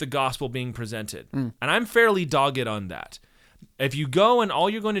with the gospel being presented. And I'm fairly dogged on that. If you go and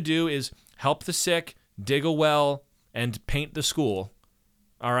all you're going to do is help the sick, dig a well, and paint the school,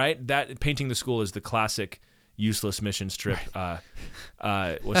 all right? That painting the school is the classic useless missions trip.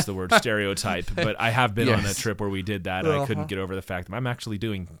 What's the word? Stereotype. But I have been on a trip where we did that, and I couldn't get over the fact that I'm actually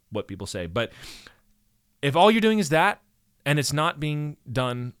doing what people say. But if all you're doing is that, and it's not being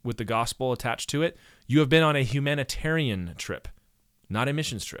done with the gospel attached to it, you have been on a humanitarian trip, not a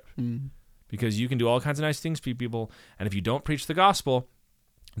missions trip. Because you can do all kinds of nice things for people, and if you don't preach the gospel,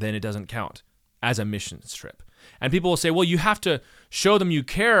 then it doesn't count as a missions trip. And people will say, well, you have to show them you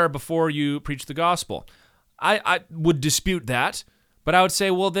care before you preach the gospel. I would dispute that, but I would say,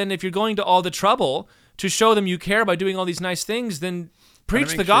 well, then if you're going to all the trouble to show them you care by doing all these nice things, then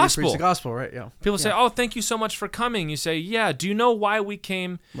preach the gospel. Preach the gospel, right? Yeah. People say, oh, thank you so much for coming. You say, yeah, do you know why we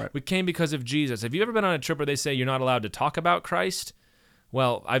came? Right. We came because of Jesus. Have you ever been on a trip where they say you're not allowed to talk about Christ?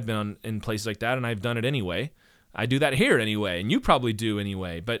 Well, I've been in places like that, and I've done it anyway. I do that here anyway, and you probably do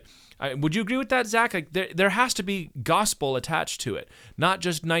anyway. But would you agree with that, Zach? Like, there has to be gospel attached to it, not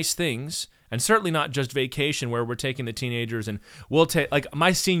just nice things, and certainly not just vacation where we're taking the teenagers and we'll take, like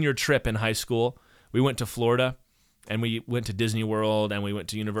my senior trip in high school, we went to Florida, and we went to Disney World, and we went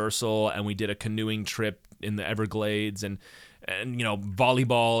to Universal, and we did a canoeing trip in the Everglades, and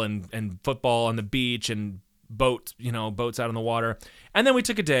volleyball and football on the beach, and boats out on the water. And then we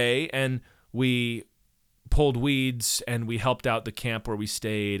took a day and we pulled weeds and we helped out the camp where we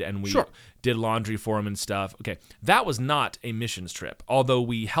stayed, and we did laundry for them and stuff. Okay, that was not a missions trip, although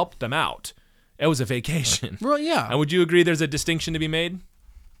we helped them out. It was a vacation. Well, yeah. And would you agree there's a distinction to be made?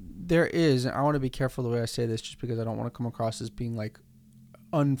 There is. I want to be careful the way I say this, just because I don't want to come across as being like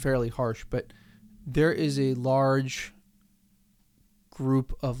unfairly harsh, but there is a large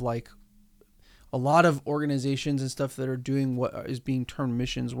group of like a lot of organizations and stuff that are doing what is being termed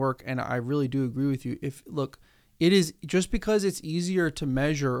missions work. And I really do agree with you. It is just because it's easier to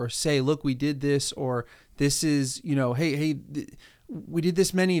measure or say, look, we did this, or this is, hey, we did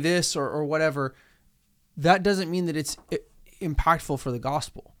this many this or whatever. that doesn't mean that it's impactful for the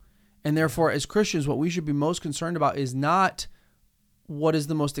gospel. And therefore, as Christians, what we should be most concerned about is not what is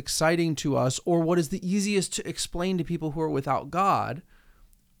the most exciting to us or what is the easiest to explain to people who are without God,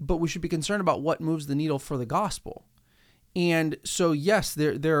 but we should be concerned about what moves the needle for the gospel. And so, yes,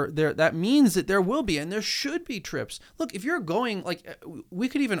 there that means that there will be and there should be trips. Look, if you're going, like, we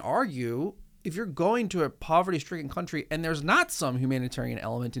could even argue, if you're going to a poverty-stricken country and there's not some humanitarian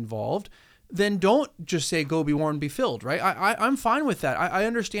element involved, then don't just say, go be warmed, be filled, right? I'm fine with that. I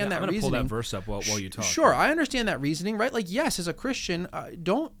understand that reasoning. I'm going to pull that verse up while you talk. Sure, I understand that reasoning, right? Like, yes, as a Christian,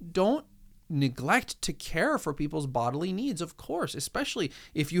 don't neglect to care for people's bodily needs, of course, especially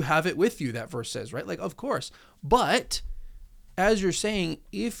if you have it with you, that verse says, right? Like, of course. But as you're saying,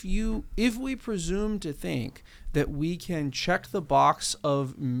 if we presume to think that we can check the box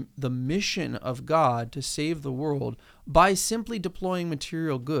of the mission of God to save the world by simply deploying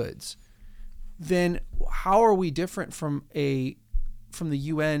material goods, then how are we different from the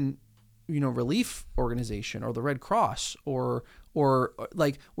UN, relief organization or the Red Cross or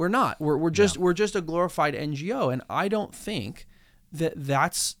like we're not. We're just a glorified NGO, and I don't think that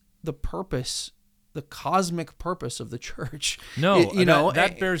that's the purpose, the cosmic purpose of the church. No,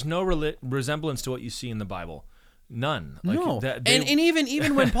 that bears no resemblance to what you see in the Bible. None. No. And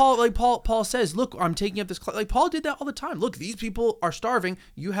even when Paul says, look, I'm taking up this, like Paul did that all the time. Look, these people are starving.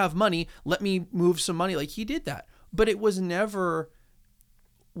 You have money. Let me move some money. Like he did that. But it was never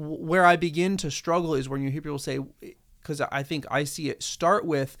where I begin to struggle is when you hear people say, because I think I see it start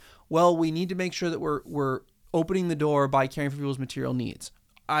with, well, we need to make sure that we're opening the door by caring for people's material needs.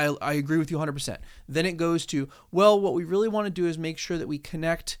 I agree with you 100%. Then it goes to, well, what we really want to do is make sure that we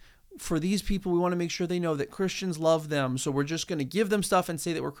connect for these people. We want to make sure they know that Christians love them, so we're just going to give them stuff and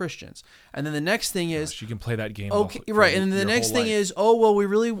say that we're Christians. And then the next thing is, you can play that game. Okay, right. And then the next thing is, oh well, we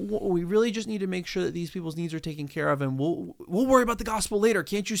really just need to make sure that these people's needs are taken care of, and we'll worry about the gospel later.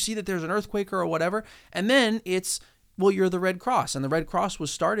 Can't you see that there's an earthquake or whatever? And then it's, well, you're the Red Cross, and the Red Cross was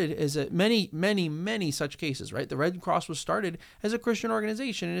started as many such cases, right? The Red Cross was started as a Christian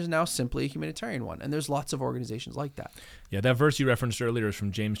organization and is now simply a humanitarian one, and there's lots of organizations like that. Yeah, that verse you referenced earlier is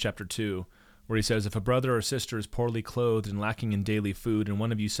from James chapter 2, where he says, if a brother or sister is poorly clothed and lacking in daily food, and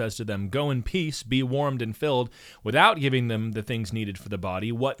one of you says to them, go in peace, be warmed and filled, without giving them the things needed for the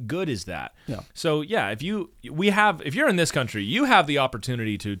body, what good is that? Yeah. So yeah, if you're in this country, you have the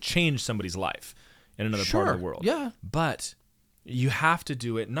opportunity to change somebody's life in another part of the world. Yeah. But you have to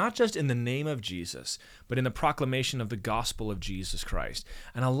do it not just in the name of Jesus, but in the proclamation of the gospel of Jesus Christ.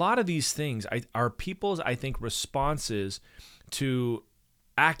 And a lot of these things are people's, I think, responses to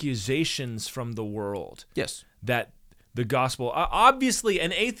accusations from the world. Yes. That the gospel, obviously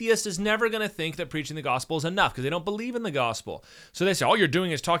an atheist is never going to think that preaching the gospel is enough because they don't believe in the gospel. So they say, all you're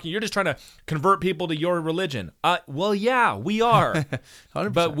doing is talking, you're just trying to convert people to your religion. Well, yeah, we are.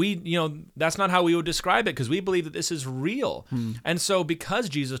 100%. But that's not how we would describe it because we believe that this is real. And so because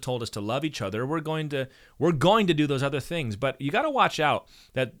Jesus told us to love each other, we're going to do those other things. But you got to watch out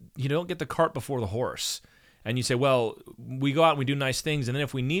that you don't get the cart before the horse. And you say, well, we go out and we do nice things, and then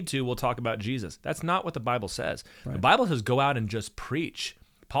if we need to, we'll talk about Jesus. That's not what the Bible says. Right. The Bible says go out and just preach.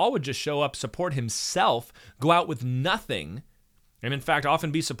 Paul would just show up, support himself, go out with nothing, and in fact often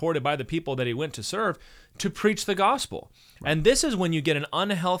be supported by the people that he went to serve to preach the gospel. Right. And this is when you get an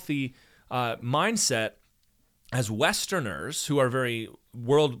unhealthy mindset as Westerners who are very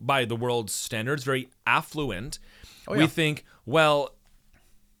by the world's standards, very affluent. Oh, yeah. We think, well,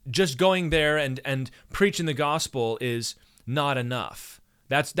 just going there and preaching the gospel is not enough.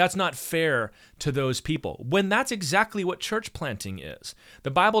 That's not fair to those people, when that's exactly what church planting is. The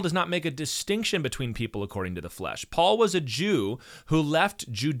Bible does not make a distinction between people according to the flesh. Paul was a Jew who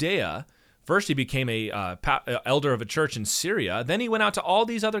left Judea. First, he became a elder of a church in Syria. Then he went out to all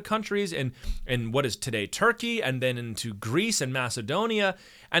these other countries in what is today Turkey, and then into Greece and Macedonia.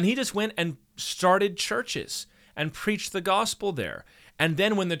 And he just went and started churches and preached the gospel there. And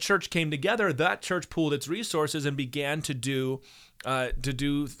then when the church came together, that church pooled its resources and began to do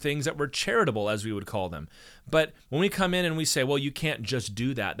things that were charitable, as we would call them. But when we come in and we say, well, you can't just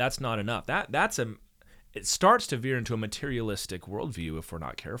do that, that's not enough. It starts to veer into a materialistic worldview if we're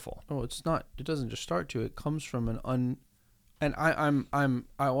not careful. Oh, it's not. It doesn't just start to. It comes from an And I'm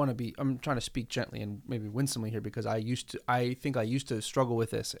trying to speak gently and maybe winsomely here because I think I used to struggle with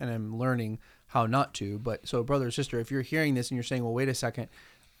this, and I'm learning how not to. But so, brother or sister, if you're hearing this and you're saying, well, wait a second,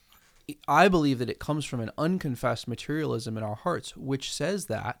 I believe that it comes from an unconfessed materialism in our hearts, which says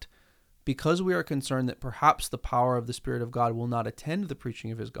that because we are concerned that perhaps the power of the Spirit of God will not attend the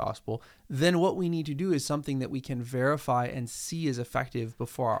preaching of his gospel, then what we need to do is something that we can verify and see as effective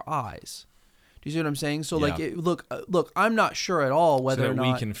before our eyes. Do you see what I'm saying? So Yeah. look, I'm not sure at all whether so that or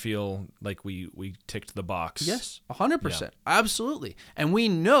not we can feel like we ticked the box. Yes, 100%. Absolutely. And we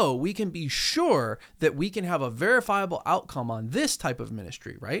know, we can be sure that we can have a verifiable outcome on this type of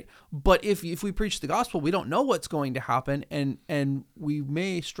ministry, right? But if we preach the gospel, we don't know what's going to happen, and we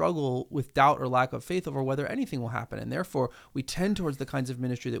may struggle with doubt or lack of faith over whether anything will happen. And therefore, we tend towards the kinds of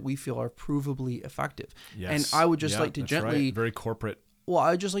ministry that we feel are provably effective. Yes. And I would just like to that's gently... right. Very corporate. Well,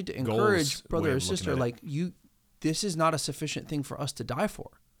 I would just like to encourage brother way or of looking sister, at it. like, this is not a sufficient thing for us to die for.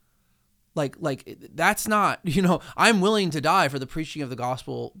 Like that's not, I'm willing to die for the preaching of the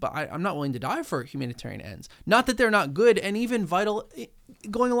gospel, but I'm not willing to die for humanitarian ends. Not that they're not good and even vital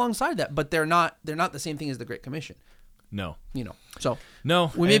going alongside that, but they're not the same thing as the Great Commission. No. So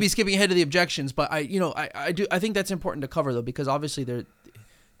No. we may be skipping ahead to the objections, but I think that's important to cover though, because obviously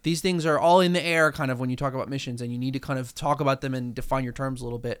these things are all in the air kind of when you talk about missions, and you need to kind of talk about them and define your terms a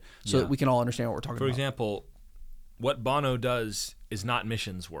little bit so that we can all understand what we're talking For about. example, what Bono does is not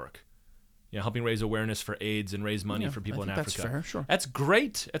missions work. Helping raise awareness for AIDS and raise money for people in Africa. That's fair, sure. That's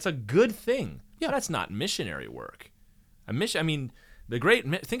great. That's a good thing. Yeah. But that's not missionary work. Think of the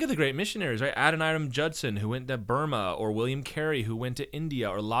great missionaries, right? Adoniram Judson, who went to Burma, or William Carey, who went to India,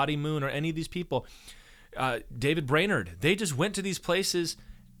 or Lottie Moon, or any of these people. David Brainerd. They just went to these places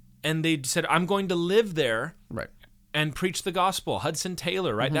and they said, I'm going to live there, Right. and preach the gospel. Hudson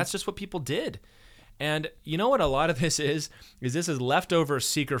Taylor, right? That's just what people did. And you know what a lot of this is this is leftover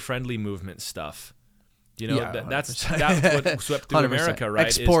seeker-friendly movement stuff. That's what swept through 100%. America, right?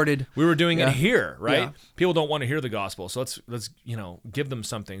 Exported. We were doing it here, right? Yeah. People don't want to hear the gospel, so let's give them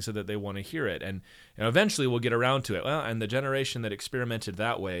something so that they want to hear it, and eventually we'll get around to it. Well, and the generation that experimented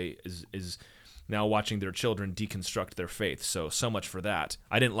that way is now watching their children deconstruct their faith. So much for that.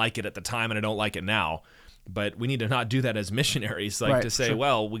 I didn't like it at the time, and I don't like it now. But we need to not do that as missionaries, to say, sure.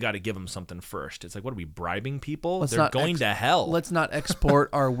 well, we got to give them something first. It's like, what are we, bribing people? They're going to hell. Let's not export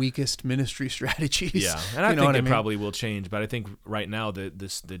our weakest ministry strategies. Yeah, and I think it probably will change. But I think right now the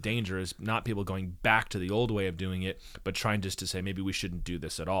danger is not people going back to the old way of doing it, but trying just to say maybe we shouldn't do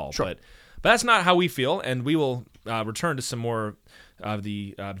this at all. Sure. But that's not how we feel, and we will return to some more of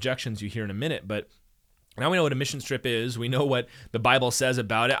the objections you hear in a minute. But now we know what a mission trip is. We know what the Bible says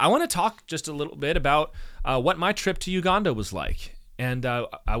about it. I want to talk just a little bit about what my trip to Uganda was like. And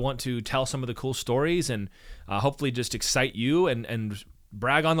I want to tell some of the cool stories and hopefully just excite you and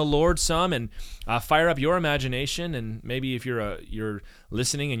brag on the Lord some and fire up your imagination. And maybe if you're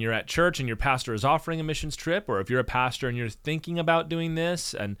listening and you're at church and your pastor is offering a missions trip, or if you're a pastor and you're thinking about doing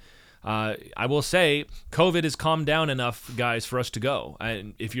this, and I will say COVID has calmed down enough, guys, for us to go.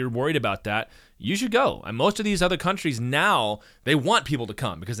 And if you're worried about that, you should go. And most of these other countries now, they want people to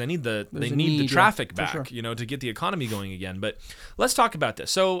come because they need the traffic back, sure. To get the economy going again. But let's talk about this.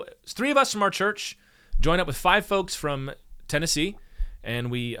 So 3 of us from our church joined up with 5 folks from Tennessee,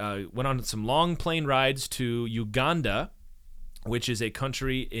 and we went on some long plane rides to Uganda, which is a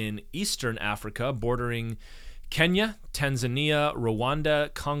country in Eastern Africa bordering Kenya, Tanzania,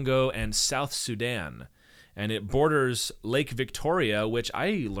 Rwanda, Congo, and South Sudan. And it borders Lake Victoria, which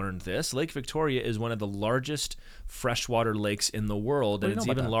I learned this. Lake Victoria is one of the largest freshwater lakes in the world, and it's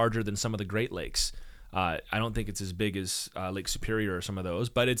even larger than some of the Great Lakes. I don't think it's as big as Lake Superior or some of those,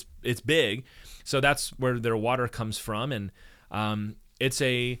 but it's big. So that's where their water comes from, and it's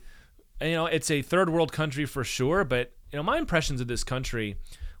a third world country for sure. But my impressions of this country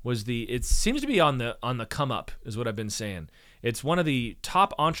was it seems to be on the come up, is what I've been saying. It's one of the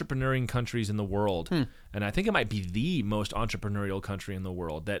top entrepreneuring countries in the world, and I think it might be the most entrepreneurial country in the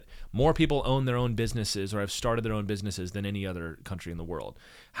world, that more people own their own businesses or have started their own businesses than any other country in the world.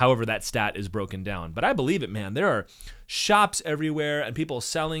 However, that stat is broken down. But I believe it, man. There are shops everywhere and people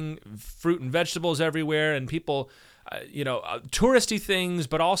selling fruit and vegetables everywhere, and people, touristy things,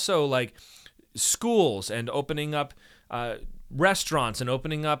 but also like schools and opening up restaurants and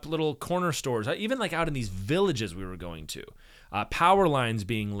opening up little corner stores, even like out in these villages we were going to, power lines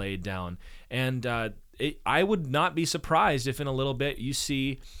being laid down. And I would not be surprised if in a little bit you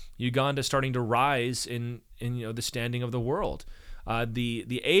see Uganda starting to rise in the standing of the world.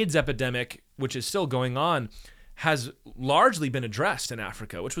 The AIDS epidemic, which is still going on, has largely been addressed in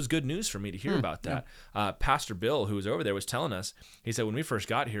Africa, which was good news for me to hear about that. Yeah. Pastor Bill, who was over there, was telling us, he said, when we first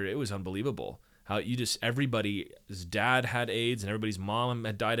got here, it was unbelievable. How everybody's dad had AIDS and everybody's mom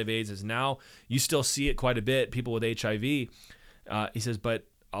had died of AIDS. As now you still see it quite a bit, people with HIV. He says, but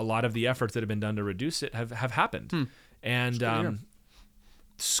a lot of the efforts that have been done to reduce it have happened. And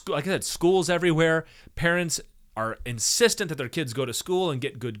like I said, schools everywhere. Parents are insistent that their kids go to school and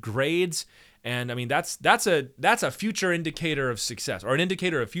get good grades. And I mean, that's a future indicator of success, or an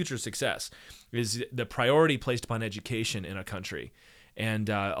indicator of future success, is the priority placed upon education in a country. And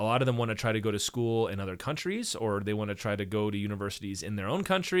a lot of them want to try to go to school in other countries, or they want to try to go to universities in their own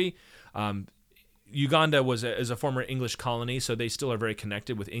country. Uganda is a former English colony, so they still are very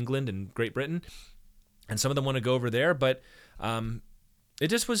connected with England and Great Britain. And some of them want to go over there, but it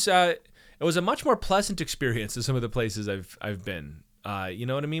just was it was a much more pleasant experience than some of the places I've been. You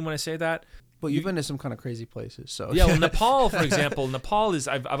know what I mean when I say that? Well, you've been to some kind of crazy places, so yeah. Well, Nepal, for example, Nepal is.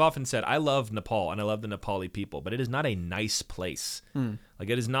 I've often said I love Nepal and I love the Nepali people, but it is not a nice place. Like,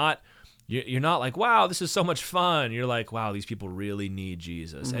 it is not. You're not like, wow, this is so much fun. You're like, wow, these people really need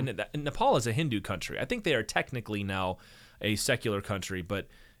Jesus. And Nepal is a Hindu country. I think they are technically now a secular country, but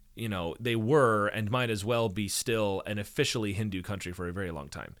they were and might as well be still an officially Hindu country for a very long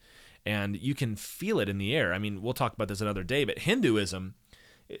time. And you can feel it in the air. I mean, we'll talk about this another day, but Hinduism,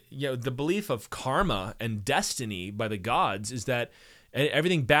 the belief of karma and destiny by the gods is that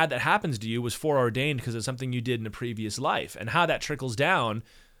everything bad that happens to you was foreordained because of something you did in a previous life. And how that trickles down,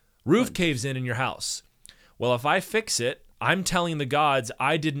 roof caves in your house. Well, if I fix it, I'm telling the gods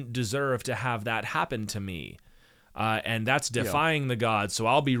I didn't deserve to have that happen to me. And that's defying the gods, so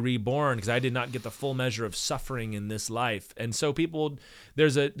I'll be reborn because I did not get the full measure of suffering in this life. And so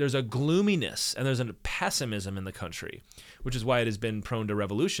there's a gloominess and there's a pessimism in the country, which is why it has been prone to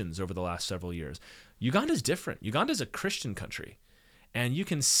revolutions over the last several years. Uganda's different. Uganda's a Christian country, and you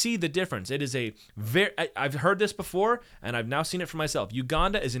can see the difference. It is I've heard this before, and I've now seen it for myself.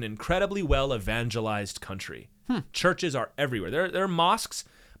 Uganda is an incredibly well evangelized country. Churches are everywhere. There are mosques,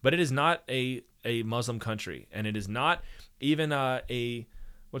 but it is not a Muslim country, and it is not even an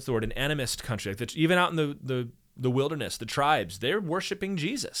animist country. Like even out in the wilderness, the tribes, they're worshiping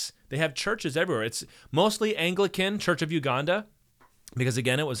Jesus. They have churches everywhere. It's mostly Anglican Church of Uganda, because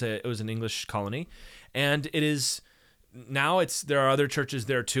again, it was an English colony, and it is now. There are other churches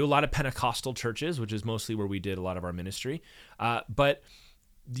there too. A lot of Pentecostal churches, which is mostly where we did a lot of our ministry, but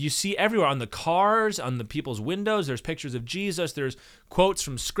you see everywhere on the cars, on the people's windows, there's pictures of Jesus, there's quotes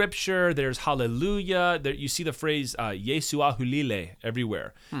from scripture, there's hallelujah, you see the phrase Yesu ahulile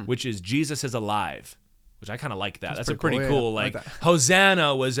everywhere, which is Jesus is alive, which I kind of like that. That's a pretty cool, like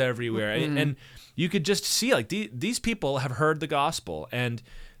Hosanna was everywhere. And you could just see, like, these people have heard the gospel, and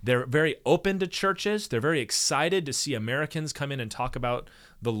they're very open to churches. They're very excited to see Americans come in and talk about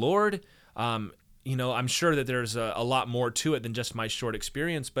the Lord. I'm sure that there's a lot more to it than just my short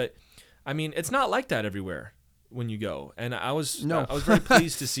experience, but I mean, it's not like that everywhere when you go. And I was very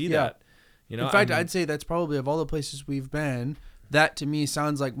pleased to see that. In fact, I'd say that's probably, of all the places we've been, that to me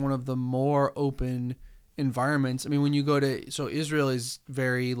sounds like one of the more open environments. I mean, when you go so Israel is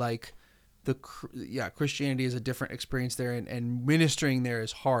very like Christianity is a different experience there, and ministering there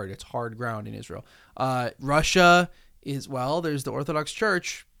is hard. It's hard ground in Israel. Russia is, there's the Orthodox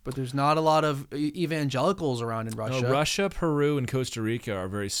Church, but there's not a lot of evangelicals around in Russia. No, Russia, Peru, and Costa Rica are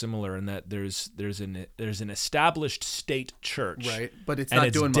very similar in that there's an established state church, right? But it's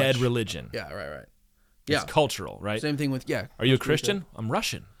not doing much. And it's dead religion. Yeah, right. It's cultural, right? Same thing with Are you a Christian? I'm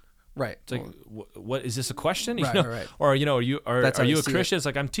Russian. Right. It's like, what is this a question? Right. Or are you a Christian? It. It's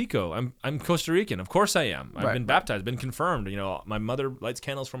like, I'm Tico. I'm Costa Rican. Of course I am. I've been baptized, been confirmed. My mother lights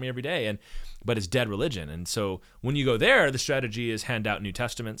candles for me every day, but it's dead religion. And so when you go there, the strategy is hand out New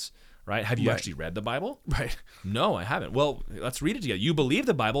Testaments. Right? Have you actually read the Bible? Right. No, I haven't. Well, let's read it together. You believe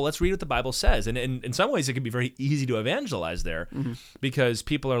the Bible. Let's read what the Bible says. And in some ways, it can be very easy to evangelize there, because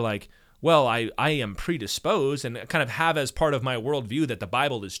people are like, well, I am predisposed and kind of have as part of my worldview that the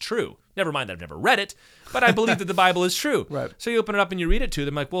Bible is true. Never mind that I've never read it, but I believe that the Bible is true. Right. So you open it up and you read it to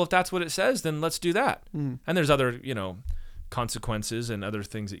them, like, well, if that's what it says, then let's do that. And there's other, consequences and other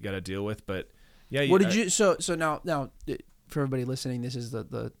things that you got to deal with. But yeah. What did you? So now for everybody listening, this is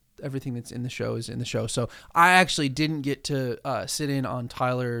the everything that's in the show is in the show. So I actually didn't get to sit in on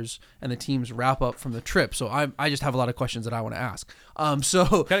Tyler's and the team's wrap up from the trip. So I just have a lot of questions that I want to ask.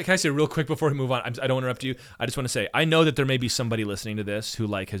 So can I say real quick before we move on? I don't interrupt you. I just want to say, I know that there may be somebody listening to this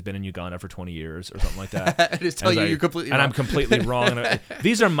who has been in Uganda for 20 years or something like that. I just tell you, you're completely wrong. And I'm completely wrong.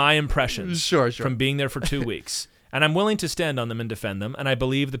 These are my impressions sure. from being there for 2 weeks. And I'm willing to stand on them and defend them. And I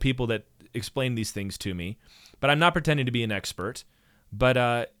believe the people that explain these things to me. But I'm not pretending to be an expert. But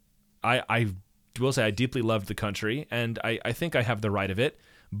I will say I deeply loved the country, and I think I have the right of it.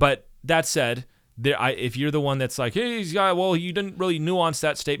 But that said, if you're the one that's like, hey, well, you didn't really nuance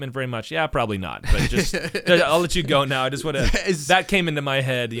that statement very much. Yeah, probably not. But just I'll let you go now. I just want to. That came into my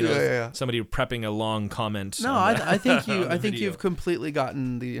head. Somebody prepping a long comment. No, I think you've completely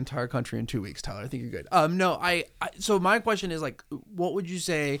gotten the entire country in 2 weeks, Tyler. I think you're good. So my question is like, what would you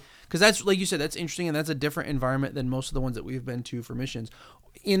say? Because that's like you said, that's interesting, and that's a different environment than most of the ones that we've been to for missions.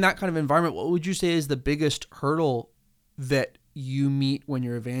 In that kind of environment, what would you say is the biggest hurdle that you meet when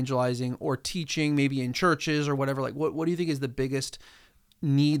you're evangelizing or teaching, maybe in churches or whatever? Like, what do you think is the biggest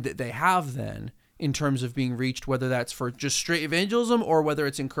need that they have then in terms of being reached, whether that's for just straight evangelism or whether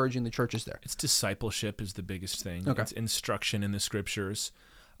it's encouraging the churches there? It's discipleship is the biggest thing. Okay. It's instruction in the scriptures.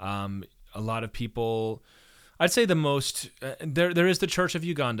 A lot of people, I'd say the most, there is the Church of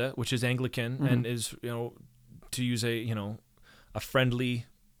Uganda, which is Anglican and is, to use a friendly,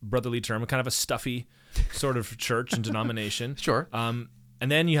 brotherly term, kind of a stuffy sort of church and denomination. Sure. And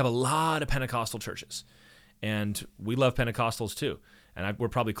then you have a lot of Pentecostal churches, and we love Pentecostals too. And we're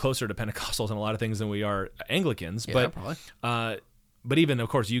probably closer to Pentecostals in a lot of things than we are Anglicans. Yeah, but probably. But even, of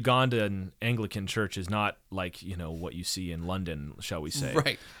course, Ugandan Anglican church is not like what you see in London, shall we say?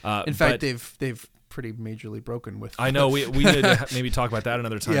 Right. In fact, they've pretty majorly broken with. I know we need to maybe talk about that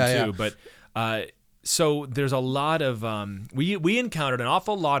another time too. Yeah. But so there's a lot of we encountered an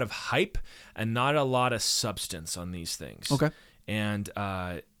awful lot of hype and not a lot of substance on these things. Okay. And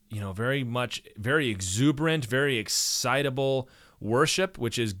very exuberant, very excitable worship,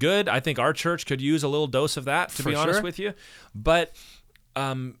 which is good. I think our church could use a little dose of that, to be honest with you. But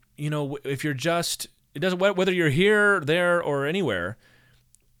if you're just, it doesn't, whether you're here, there, or anywhere,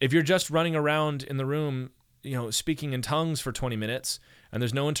 if you're just running around in the room, speaking in tongues for 20 minutes, and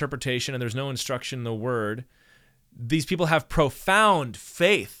there's no interpretation and there's no instruction in the word, these people have profound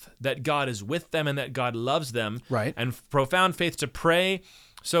faith that God is with them and that God loves them. Right. And profound faith to pray.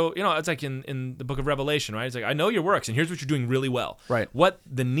 So, it's like in the book of Revelation, right? It's like, I know your works, and here's what you're doing really well. Right. What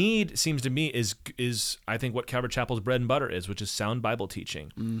the need seems to me is I think what Calvary Chapel's bread and butter is, which is sound Bible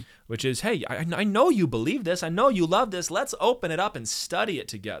teaching, which is, hey, I know you believe this. I know you love this. Let's open it up and study it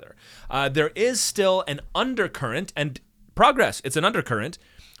together. There is still an undercurrent and progress. It's an undercurrent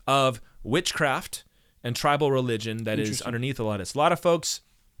of witchcraft and tribal religion that is underneath a lot of this. A lot of folks,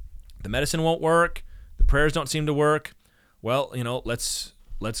 the medicine won't work. The prayers don't seem to work. Well,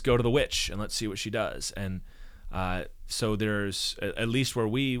 let's go to the witch and let's see what she does. And so there's, at least where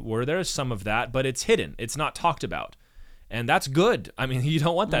we were, there's some of that, but it's hidden. It's not talked about. And that's good. I mean, you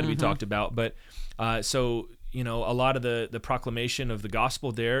don't want that to be talked about. But so, a lot of the proclamation of the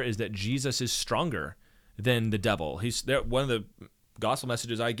gospel there is that Jesus is stronger than the devil. He's there. One of the gospel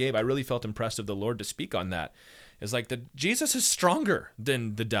messages I gave, I really felt impressed of the Lord to speak on that. Is like that Jesus is stronger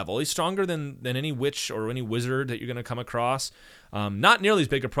than the devil. He's stronger than any witch or any wizard that you're going to come across. Not nearly as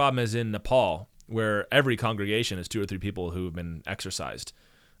big a problem as in Nepal, where every congregation is 2 or 3 people who have been exorcised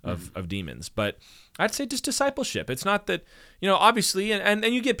of demons. But I'd say just discipleship. It's not that, obviously, and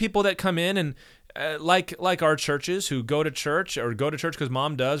you get people that come in and like our churches who go to church because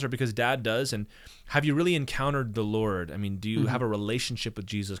mom does or because dad does. And have you really encountered the Lord? I mean, do you have a relationship with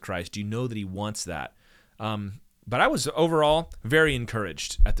Jesus Christ? Do you know that he wants that? But I was overall very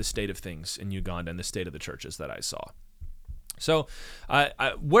encouraged at the state of things in Uganda and the state of the churches that I saw. So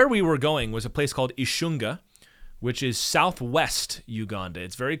where we were going was a place called Ishunga, which is southwest Uganda.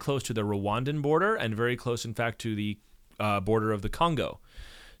 It's very close to the Rwandan border and very close, in fact, to the border of the Congo.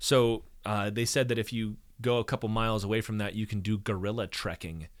 So they said that if you go a couple miles away from that, you can do gorilla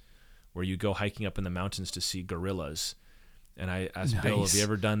trekking, where you go hiking up in the mountains to see gorillas. And I asked Bill, have you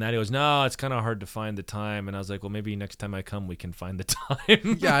ever done that? He goes, no, it's kind of hard to find the time. And I was like, well, maybe next time I come, we can find the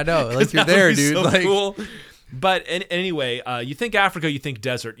time. Yeah, I know. Like, you're there, dude. So like, cool. But anyway, you think Africa, you think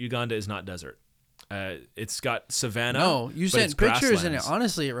desert. Uganda is not desert. It's got savanna. No, you sent pictures, and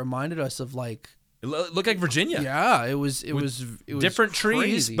honestly, it reminded us of like. It looked like Virginia. Yeah, it was different trees,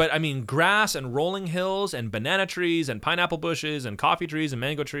 crazy. But I mean, grass and rolling hills and banana trees and pineapple bushes and coffee trees and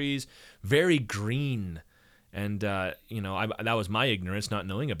mango trees, very green. And, that was my ignorance, not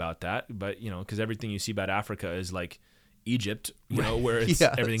knowing about that. But, because everything you see about Africa is like Egypt, where it's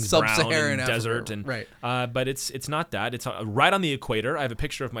everything's brown and desert. And, right. But it's not that. It's right on the equator. I have a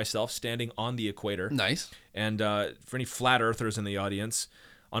picture of myself standing on the equator. Nice. And for any flat earthers in the audience,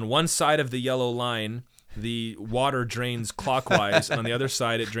 on one side of the yellow line, the water drains clockwise, and on the other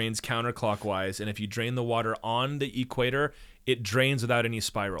side, it drains counterclockwise. And if you drain the water on the equator, it drains without any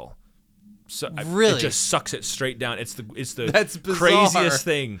spiral. Really? It just sucks it straight down. It's the That's bizarre. craziest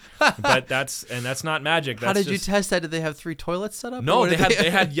thing. But that's not magic. That's How did you just, test that? Did they have 3 toilets set up? No, they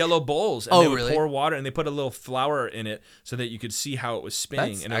had yellow bowls, and Oh, they would really? pour water, and they put a little flour in it so that you could see how it was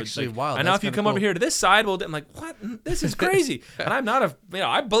spinning. That's and it was actually like, wild. And now That's if you kinda come cool. over here to this side, well, I'm like, what? This is crazy. And I'm not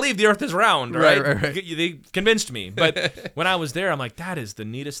I believe the Earth is round, right? Right. They convinced me, but when I was there, I'm like, that is the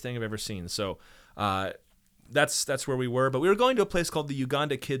neatest thing I've ever seen. So that's where we were. But we were going to a place called the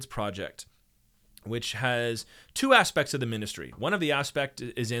Uganda Kids Project, which has 2 aspects of the ministry. One of the aspect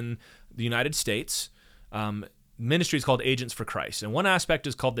is in the United States. Ministry is called Agents for Christ. And one aspect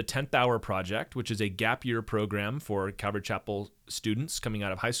is called the 10th Hour Project, which is a gap year program for Calvary Chapel students coming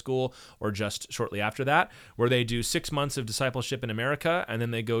out of high school or just shortly after that, where they do 6 months of discipleship in America, and then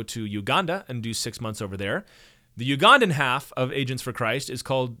they go to Uganda and do 6 months over there. The Ugandan half of Agents for Christ is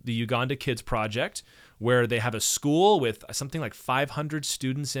called the Uganda Kids Project, where they have a school with something like 500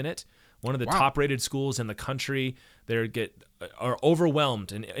 students in it. One of the top-rated schools in the country. They are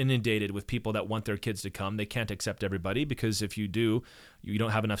overwhelmed and inundated with people that want their kids to come. They can't accept everybody because if you do, you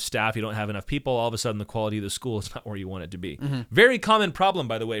don't have enough staff, you don't have enough people, all of a sudden the quality of the school is not where you want it to be. Mm-hmm. Very common problem,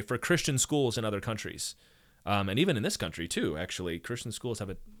 by the way, for Christian schools in other countries. And even in this country, too, actually. Christian schools have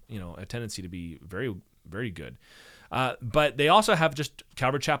a tendency to be very, very good. But they also have just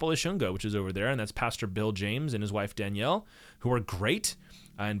Calvary Chapel Ishunga, which is over there, and that's Pastor Bill James and his wife Danielle, who are great.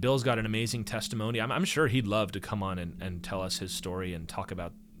 And Bill's got an amazing testimony. I'm sure he'd love to come on and tell us his story and talk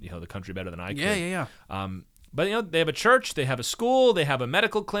about the country better than I could. Yeah. But they have a church, they have a school, they have a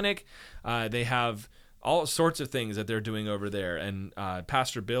medical clinic, they have all sorts of things that they're doing over there. And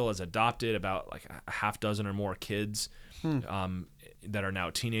Pastor Bill has adopted about like a half dozen or more kids that are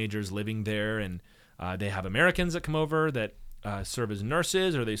now teenagers living there. And they have Americans that come over that serve as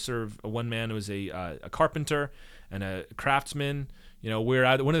nurses, or they serve one man who is a carpenter and a craftsman.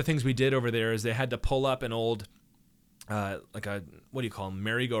 One of the things we did over there is they had to pull up an old, like a, what do you call them,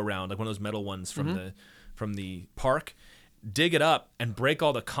 merry-go-round, like one of those metal ones from the park, dig it up and break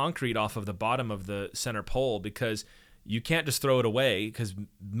all the concrete off of the bottom of the center pole, because you can't just throw it away, because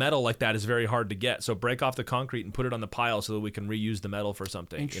metal like that is very hard to get. So break off the concrete and put it on the pile so that we can reuse the metal for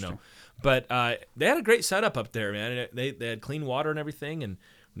something. But they had a great setup up there, man. They had clean water and everything, and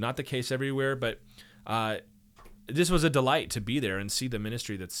not the case everywhere, but this was a delight to be there and see the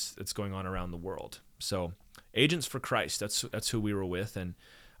ministry that's going on around the world. So, Agents for Christ, that's who we were with, and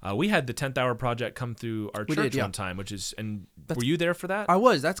we had the 10th Hour Project come through our church one time, were you there for that? I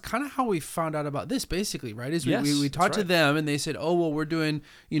was. That's kind of how we found out about this, basically, right? We talked to them, and they said, oh, well, we're doing,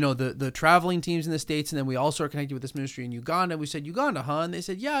 the traveling teams in the States, and then we also are connected with this ministry in Uganda. We said, Uganda, huh? And they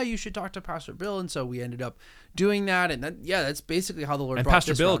said, yeah, you should talk to Pastor Bill, and so we ended up doing that, and that's basically how the Lord brought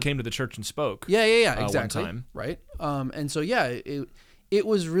Pastor this Bill around. came to the church and spoke. Yeah, exactly. One time. Right? And so, it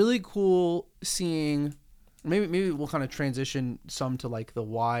was really cool seeing. Maybe we'll kind of transition some to like the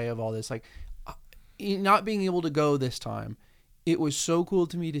why of all this. Like, not being able to go this time, it was so cool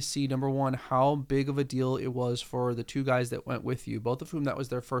to me to see, number one, how big of a deal it was for the 2 guys that went with you, both of whom that was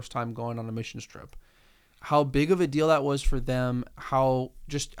their first time going on a missions trip. How big of a deal that was for them, how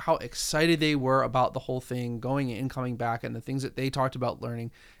excited they were about the whole thing, going and coming back, and the things that they talked about learning.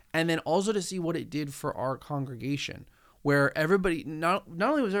 And then also to see what it did for our congregation, where everybody, not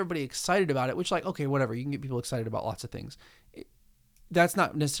only was everybody excited about it, which like, okay, whatever, you can get people excited about lots of things. That's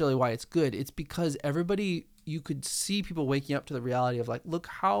not necessarily why it's good. It's because everybody, you could see people waking up to the reality of like, look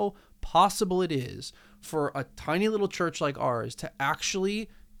how possible it is for a tiny little church like ours to actually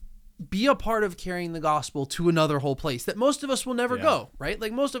be a part of carrying the gospel to another whole place that most of us will never go, right?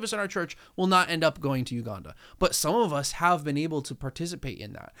 Like most of us in our church will not end up going to Uganda, but some of us have been able to participate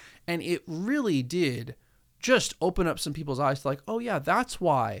in that. And it really did just open up some people's eyes to like, oh yeah, that's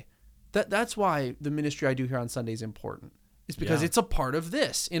why the ministry I do here on Sunday is important. It's because it's a part of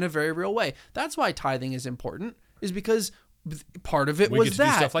this in a very real way. That's why tithing is important, is because part of it we was get to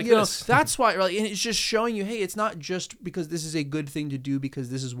that. do stuff like this. That's why, right? And it's just showing you, hey, it's not just because this is a good thing to do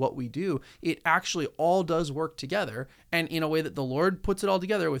because this is what we do. It actually all does work together, and in a way that the Lord puts it all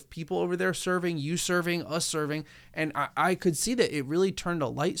together with people over there serving, you serving, us serving. And I could see that it really turned a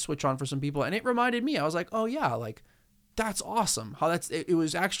light switch on for some people, and it reminded me. I was like, oh yeah, like that's awesome. How it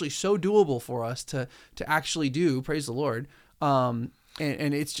was actually so doable for us to actually do. Praise the Lord. And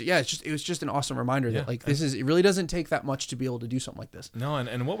it was just an awesome reminder that like it really doesn't take that much to be able to do something like this. No,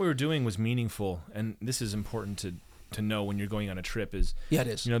 and what we were doing was meaningful, and this is important to know when you're going on a trip is it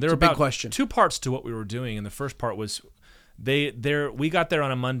is. There were a big about question. 2 parts to what we were doing, and the first part was we got there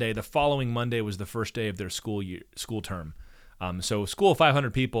on a Monday. The following Monday was the first day of their school term. So school of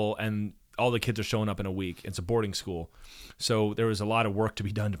 500 people, and all the kids are showing up in a week. It's a boarding school. So there was a lot of work to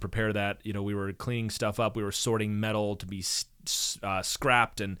be done to prepare that. We were cleaning stuff up. We were sorting metal to be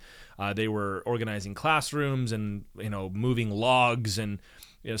scrapped, and they were organizing classrooms and, moving logs and,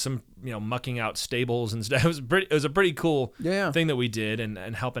 some, mucking out stables and stuff. It was a pretty cool thing that we did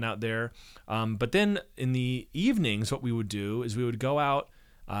and helping out there. But then in the evenings, what we would do is we would go out.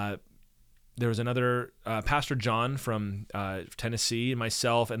 There was another Pastor John from Tennessee, and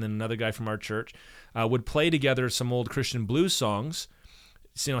myself, and then another guy from our church would play together some old Christian blues songs.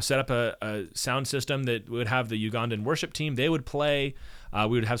 Set up a sound system that would have the Ugandan worship team. They would play. We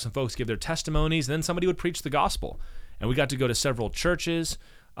would have some folks give their testimonies, and then somebody would preach the gospel. And we got to go to several churches.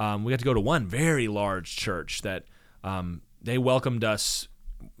 We got to go to one very large church that they welcomed us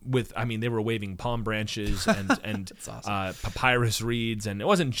with, they were waving palm branches and awesome. Papyrus reeds, and it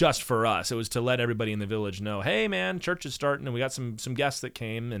wasn't just for us. It was to let everybody in the village know, hey, man, church is starting, and we got some guests that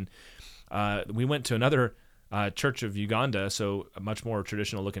came, and we went to another church of Uganda, so a much more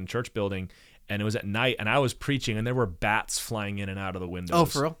traditional-looking church building, and it was at night, and I was preaching, and there were bats flying in and out of the windows. Oh,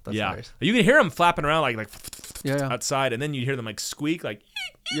 for real? That's hilarious. You can hear them flapping around like outside, and then you hear them like squeak, like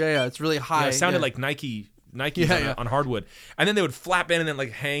it's really high. It sounded like Nike on hardwood, and then they would flap in and then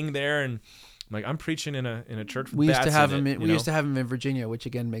like hang there, and I'm preaching in a church. We used to have them. We used to have them in Virginia, which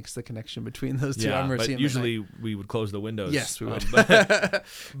again makes the connection between those two. Yeah, but usually we would close the windows. Yes, we would.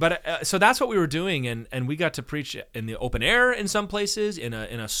 But so that's what we were doing, and we got to preach in the open air in some places. In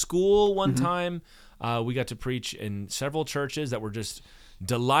a school one time, we got to preach in several churches that were just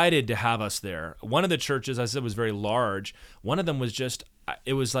delighted to have us there. One of the churches, as I said, was very large. One of them was just.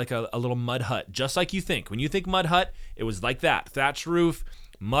 It was like a little mud hut, just like you think. When you think mud hut, it was like that. Thatch roof,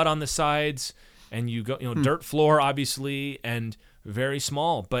 mud on the sides, and dirt floor, obviously, and very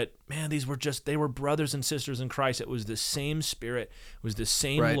small. But, man, they were brothers and sisters in Christ. It was the same Spirit. It was the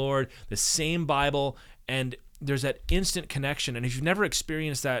same Lord, the same Bible, and there's that instant connection. And if you've never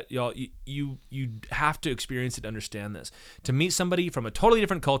experienced that, y'all, you have to experience it to understand this. To meet somebody from a totally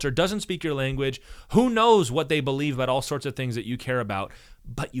different culture, doesn't speak your language, who knows what they believe about all sorts of things that you care about,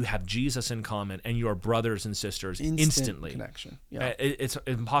 but you have Jesus in common, and you are brothers and sisters instantly. Connection. Yeah. It's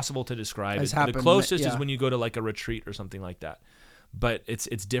impossible to describe. The closest is when you go to like a retreat or something like that. But it's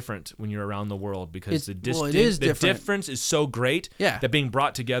different when you're around the world because the difference is so great that being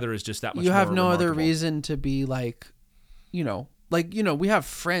brought together is just that much more remarkable. You have no other reason to be we have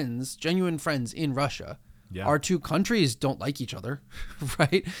friends, genuine friends in Russia. Yeah. Our two countries don't like each other,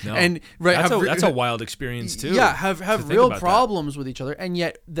 right? No. And that's a wild experience too. Yeah, have real problems with each other, and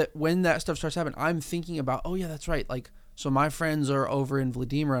yet that when that stuff starts happening, I'm thinking about, oh yeah, that's right. Like, so my friends are over in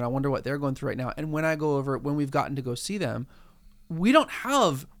Vladimir, and I wonder what they're going through right now. And when I go over, when we've gotten to go see them, we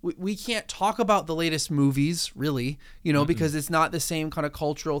can't talk about the latest movies really, because it's not the same kind of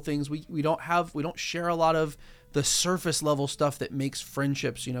cultural things. We don't share a lot of the surface level stuff that makes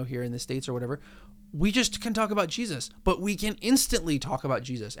friendships, here in the States or whatever. We just can talk about Jesus, but we can instantly talk about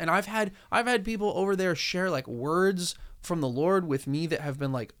Jesus. And I've had people over there share like words from the Lord with me that have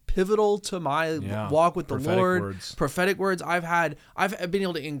been like pivotal to my walk with the Lord. Prophetic words. I've been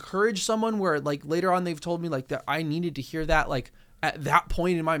able to encourage someone where like later on they've told me like that I needed to hear that like at that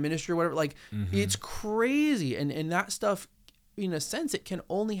point in my ministry or whatever. Like it's crazy. And that stuff, in a sense, it can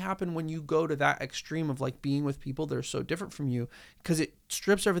only happen when you go to that extreme of like being with people that are so different from you, because it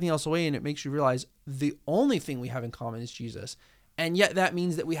strips everything else away and it makes you realize the only thing we have in common is Jesus. And yet that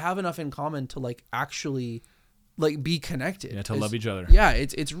means that we have enough in common to like actually like be connected. Yeah, to love each other. Yeah,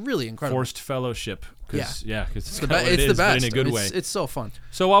 it's really incredible. Forced fellowship. Cause it's the best. But in a good way. It's so fun.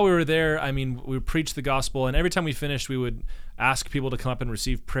 So while we were there, we preached the gospel, and every time we finished, we would ask people to come up and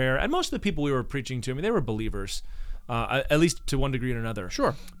receive prayer. And most of the people we were preaching to, they were believers. At least to one degree or another.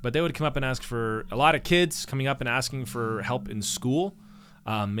 Sure. But they would come up and ask for, a lot of kids coming up and asking for help in school.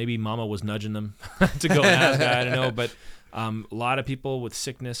 Maybe mama was nudging them to go and ask, I don't know. But a lot of people with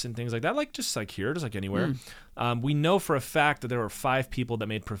sickness and things like that, just like here, just like anywhere. We know for a fact that there were 5 people that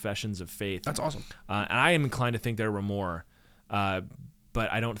made professions of faith. That's awesome. And I am inclined to think there were more. But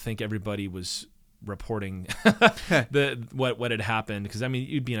I don't think everybody was reporting what had happened, because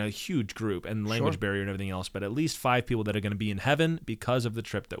you'd be in a huge group and language barrier and everything else, but at least 5 people that are going to be in heaven because of the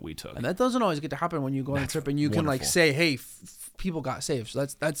trip that we took. And that doesn't always get to happen when you go on a trip and you can like say, hey, people got saved. So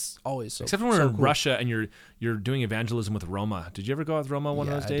that's always so. Except when we're in Russia and you're doing evangelism with Roma. Did you ever go with Roma one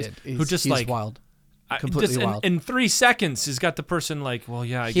of those days? He's wild. Completely wild. In 3 seconds, he's got the person like, well,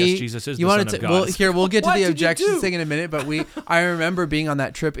 yeah, I guess Jesus is the Son of God. We'll get to the objections thing in a minute, but I remember being on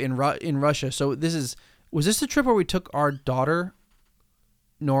that trip in Russia. So was this the trip where we took our daughter?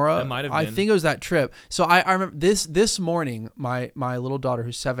 Nora. That might have I been. think it was that trip. So I remember this morning, my little daughter,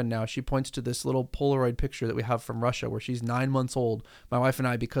 who's 7 now, she points to this little Polaroid picture that we have from Russia where she's 9 months old. My wife and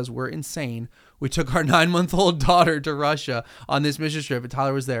I, because we're insane, we took our 9-month-old daughter to Russia on this mission trip, and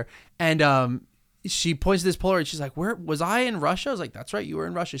Tyler was there. And she points to this Polaroid. She's like, "Where was I in Russia?" I was like, "That's right, you were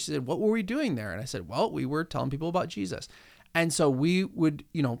in Russia." She said, "What were we doing there?" And I said, "Well, we were telling people about Jesus." And so we would,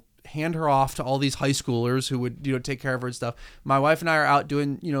 hand her off to all these high schoolers who would, take care of her and stuff. My wife and I are out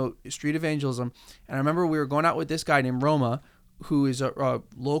doing, street evangelism. And I remember we were going out with this guy named Roma, who is a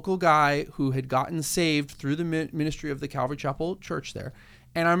local guy who had gotten saved through the ministry of the Calvary Chapel Church there.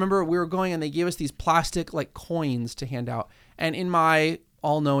 And I remember we were going and they gave us these plastic like coins to hand out. And in my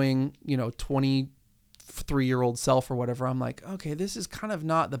all-knowing, 23-year-old self or whatever, I'm like, okay, this is kind of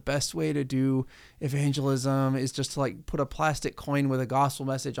not the best way to do evangelism, is just to like put a plastic coin with a gospel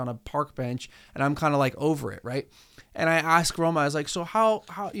message on a park bench. And I'm kind of like over it, right? And I asked Roma, I was like, so how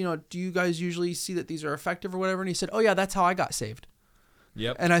do you guys usually see that these are effective or whatever? And he said, oh yeah, that's how I got saved.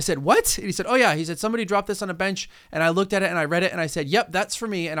 Yep. And I said, what? And he said, oh yeah. He said, somebody dropped this on a bench, and I looked at it and I read it and I said, yep, that's for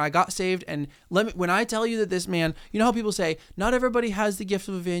me. And I got saved. And when I tell you that this man, how people say not everybody has the gift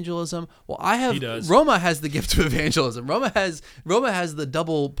of evangelism. Well, I have. He does. Roma has the gift of evangelism. Roma has the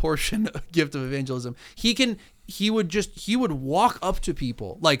double portion gift of evangelism. He would walk up to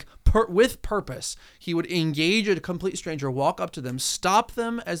people like with purpose. He would engage a complete stranger, walk up to them, stop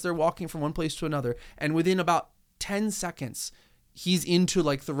them as they're walking from one place to another. And within about 10 seconds, he's into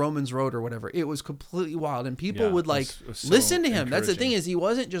like the Romans road or whatever. It was completely wild. And people would like so listen to him. That's the thing, is he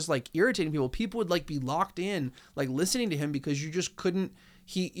wasn't just like irritating people. People would like be locked in, like listening to him, because you just couldn't,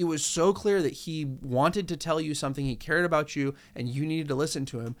 it was so clear that he wanted to tell you something. He cared about you and you needed to listen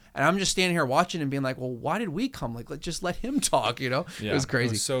to him. And I'm just standing here watching and being like, well, why did we come? Like, just let him talk, It was crazy.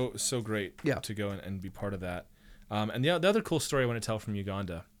 It was so great to go and be part of that. And the other cool story I want to tell from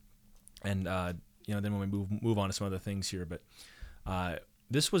Uganda, and then when we move on to some other things here, but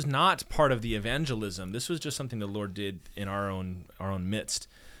this was not part of the evangelism. This was just something the Lord did in our own midst,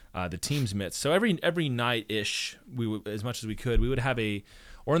 the team's midst. So every night-ish, we would, as much as we could, we would have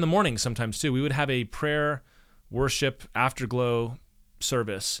or in the morning sometimes too, we would have a prayer, worship, afterglow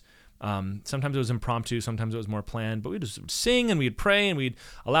service. Sometimes it was impromptu, sometimes it was more planned, but we'd just sing and we'd pray and we'd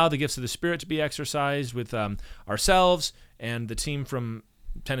allow the gifts of the Spirit to be exercised with ourselves and the team from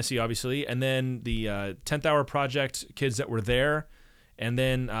Tennessee, obviously, and then the 10th Hour Project kids that were there, and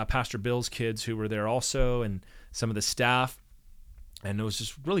then Pastor Bill's kids who were there also, and some of the staff. And it was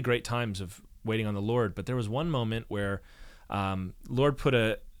just really great times of waiting on the Lord. But there was one moment where Lord put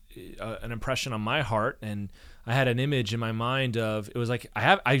an impression on my heart, and I had an image in my mind of, it was like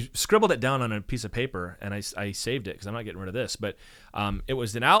I scribbled it down on a piece of paper, and I saved it because I'm not getting rid of this. But it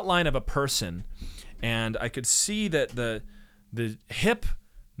was an outline of a person, and I could see that the hip,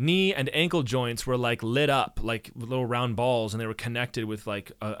 knee, and ankle joints were like lit up like little round balls, and they were connected with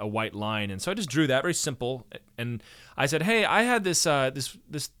like a white line. And so I just drew that, very simple. And I said, hey, I had this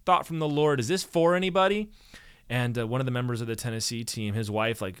thought from the Lord. Is this for anybody? And one of the members of the Tennessee team, his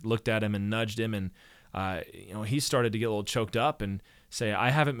wife, like looked at him and nudged him, and he started to get a little choked up and say, I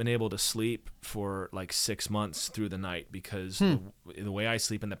haven't been able to sleep for like 6 months through the night because the way I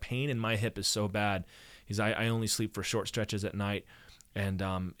sleep and the pain in my hip is so bad. I only sleep for short stretches at night,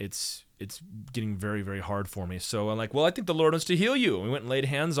 and it's getting very, very hard for me. So I'm like, well, I think the Lord wants to heal you. And we went and laid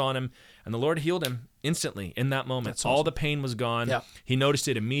hands on him, and the Lord healed him instantly in that moment. That's awesome. All the pain was gone. Yeah. He noticed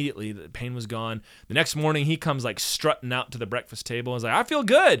it immediately. The pain was gone. The next morning, he comes like strutting out to the breakfast table and is like, I feel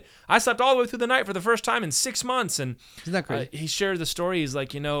good. I slept all the way through the night for the first time in 6 months. And isn't that great? He shared the story. He's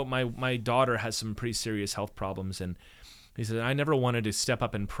like, my daughter has some pretty serious health problems. And he said, I never wanted to step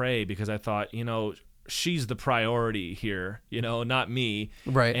up and pray because I thought, she's the priority here, not me.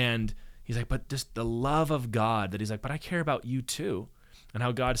 Right. And he's like, but just the love of God, that he's like, but I care about you too. And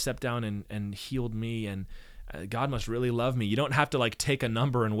how God stepped down and healed me, and God must really love me. You don't have to like take a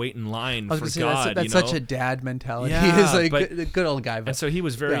number and wait in line for God. That's such a dad mentality. Yeah, He's like a good old guy. And so he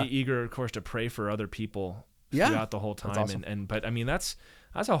was very eager, of course, to pray for other people throughout the whole time. That's awesome. But I mean, that's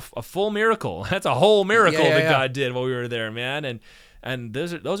a full miracle. That's a whole miracle that God did while we were there, man. And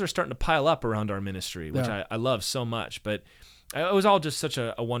those are starting to pile up around our ministry, which I love so much. But it was all just such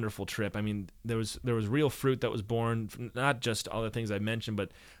a wonderful trip. I mean, there was real fruit that was born, from not just all the things I mentioned,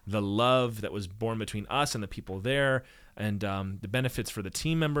 but the love that was born between us and the people there, and the benefits for the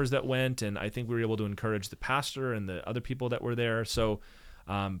team members that went. And I think we were able to encourage the pastor and the other people that were there. So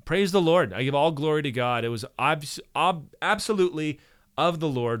praise the Lord. I give all glory to God. It was absolutely of the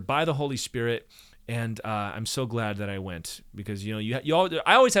Lord by the Holy Spirit. And I'm so glad that I went, because I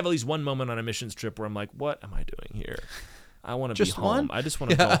always have at least one moment on a missions trip where I'm like, what am I doing here? I want to be Just home. one? I just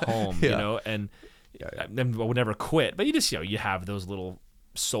want to go home, Yeah. you know, and I would never quit. But you just, you have those little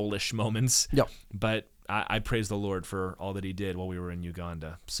soulish moments. Yep. But I praise the Lord for all that he did while we were in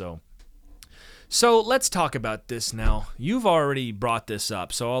Uganda. So let's talk about this now. You've already brought this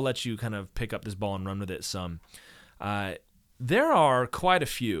up, so I'll let you kind of pick up this ball and run with it some. There are quite a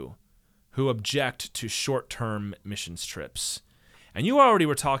few who object to short-term missions trips. And you already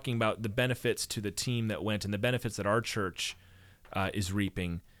were talking about the benefits to the team that went and the benefits that our church is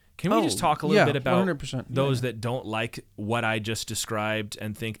reaping. Can we just talk a little bit about 100%. those that don't like what I just described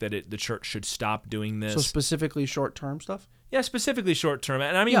and think that the church should stop doing this? So specifically short-term stuff? Yeah, specifically short-term.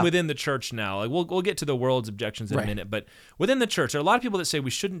 And I mean within the church now. Like we'll get to the world's objections in a minute. But within the church, there are a lot of people that say we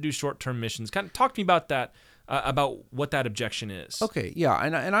shouldn't do short-term missions. Kind of talk to me about that, about what that objection is. Okay, yeah.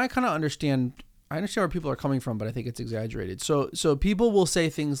 And I kind of understand... I understand where people are coming from, but I think it's exaggerated. So people will say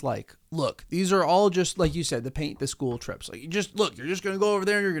things like, look, these are all just, like you said, the paint the school trips. Like, you're just going to go over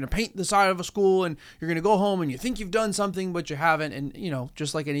there and you're going to paint the side of a school and you're going to go home and you think you've done something, but you haven't. And, you know,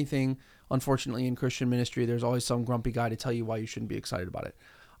 just like anything, unfortunately, in Christian ministry, there's always some grumpy guy to tell you why you shouldn't be excited about it.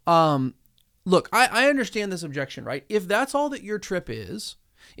 Look, I understand this objection, right? If that's all that your trip is,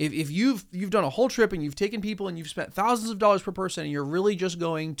 if you've done a whole trip and you've taken people and you've spent thousands of dollars per person and you're really just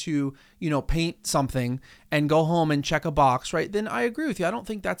going to, you know, paint something and go home and check a box, right? Then I agree with you. I don't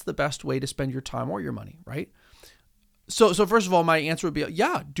think that's the best way to spend your time or your money, right? So first of all, my answer would be,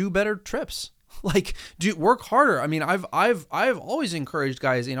 yeah, do better trips. Like, work harder. I mean, I've always encouraged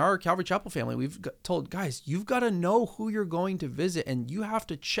guys in our Calvary Chapel family. We've told guys, you've got to know who you're going to visit, and you have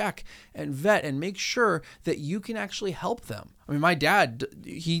to check and vet and make sure that you can actually help them. I mean, my dad,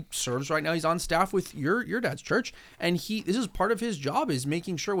 he serves right now. He's on staff with your dad's church, and this is part of his job, is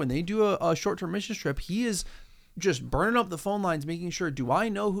making sure when they do a short-term missions trip, he is just burning up the phone lines, making sure, do I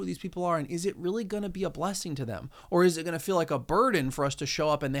know who these people are? And is it really going to be a blessing to them? Or is it going to feel like a burden for us to show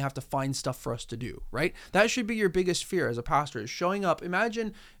up and they have to find stuff for us to do, right? That should be your biggest fear as a pastor, is showing up.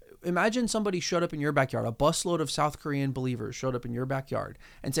 Imagine somebody showed up in your backyard, a busload of South Korean believers showed up in your backyard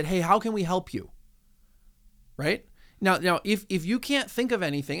and said, hey, how can we help you? Right? Now, if you can't think of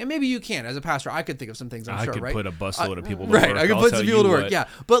anything, and maybe you can as a pastor, I could think of some things. I could right? put a busload of people to right, work. I could put some people to work. Yeah,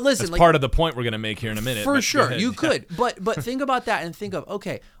 but listen, that's part of the point we're going to make here in a minute. For sure, you Yeah. could. But think about that and think of,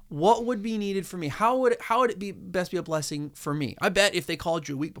 okay, what would be needed for me? How would it be best be a blessing for me? I bet if they called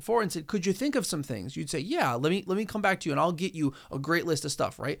you a week before and said, could you think of some things? You'd say, yeah, let me come back to you and I'll get you a great list of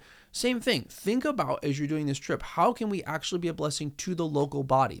stuff, right? Same thing. Think about, as you're doing this trip, how can we actually be a blessing to the local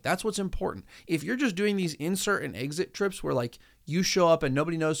body? That's what's important. If you're just doing these insert and exit trips where like you show up and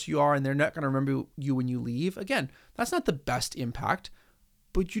nobody knows who you are and they're not going to remember you when you leave, again, that's not the best impact,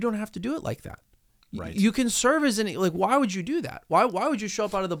 but you don't have to do it like that. Right. You can serve as why would you do that? Why would you show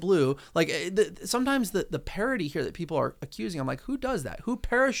up out of the blue? Like sometimes the parody here that people are accusing, I'm like, who does that? Who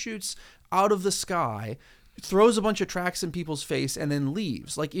parachutes out of the sky, throws a bunch of tracts in people's face and then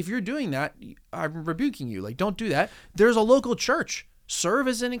leaves? Like, if you're doing that, I'm rebuking you. Like, don't do that. There's a local church. Serve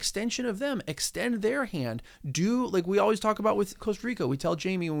as an extension of them. Extend their hand. Do, like we always talk about with Costa Rica. We tell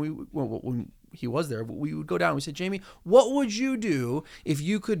Jamie when he was there, we would go down. We said, Jamie, what would you do if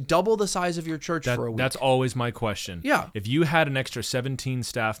you could double the size of your church for a week? That's always my question. Yeah. If you had an extra 17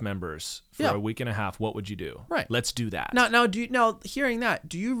 staff members for a week and a half, what would you do? Right. Let's do that. Now, hearing that,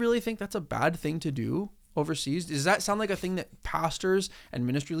 do you really think that's a bad thing to do overseas? Does that sound like a thing that pastors and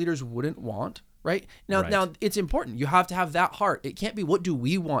ministry leaders wouldn't want? Right? Now it's important. You have to have that heart. It can't be, what do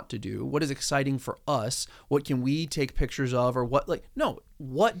we want to do? What is exciting for us? What can we take pictures of? Or what, no,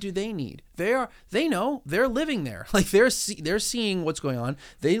 what do they need? They know, they're living there. Like they're seeing what's going on.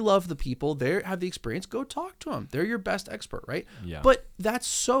 They love the people. They have the experience. Go talk to them. They're your best expert, right? Yeah. But that's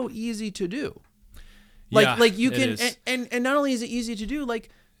so easy to do. Yeah, Like you can, is. and not only is it easy to do, like,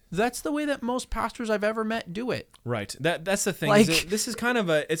 that's the way that most pastors I've ever met do it. Right. That's the thing. Like, this is kind of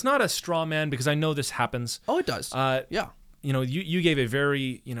it's not a straw man, because I know this happens. Oh, it does. Yeah. You know, you gave a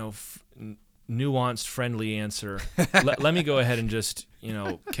very, nuanced, friendly answer. Let me go ahead and just,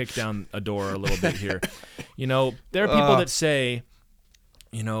 kick down a door a little bit here. There are people that say,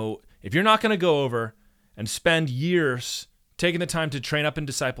 if you're not going to go over and spend years taking the time to train up and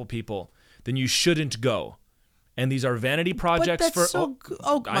disciple people, then you shouldn't go. And these are vanity projects but that's for.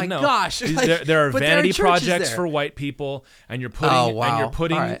 My gosh! There are vanity projects for white people, and you're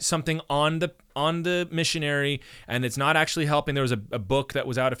putting something on the missionary, and it's not actually helping. There was a book that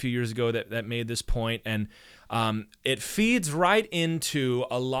was out a few years ago that made this point, and it feeds right into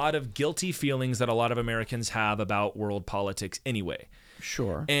a lot of guilty feelings that a lot of Americans have about world politics anyway.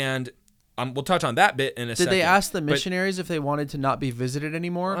 Sure. And we'll touch on that bit in a second. Did they ask the missionaries if they wanted to not be visited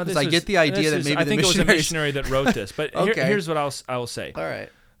anymore? Because I get the idea that maybe I think the it was a missionary that wrote this. But here's what I will say. All right.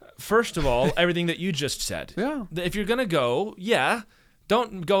 First of all, everything that you just said. Yeah. If you're going to go,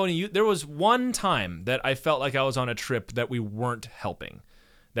 don't go there was one time that I felt like I was on a trip that we weren't helping,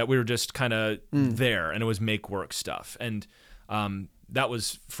 that we were just kind of there, and it was make work stuff. And that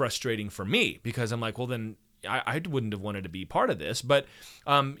was frustrating for me because I'm like, well, then I wouldn't have wanted to be part of this. But,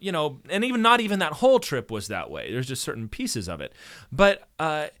 and even not even that whole trip was that way. There's just certain pieces of it. But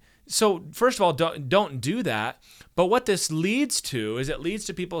so first of all, don't do that. But what this leads to is it leads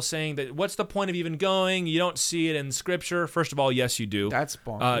to people saying that what's the point of even going? You don't see it in Scripture. First of all, yes, you do. That's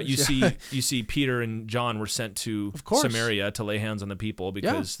bonkers. You see Peter and John were sent to Samaria to lay hands on the people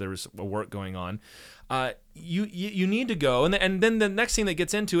because there was a work going on. You need to go, and then the next thing that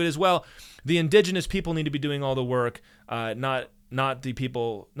gets into it is, well, the indigenous people need to be doing all the work, not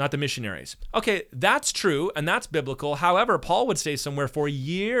the missionaries. Okay, that's true, and that's biblical. However, Paul would stay somewhere for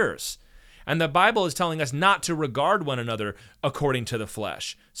years, and the Bible is telling us not to regard one another according to the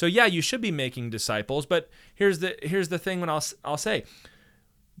flesh. So yeah, you should be making disciples, but here's the thing. When I'll say,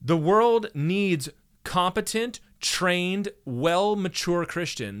 the world needs competent, trained, well-mature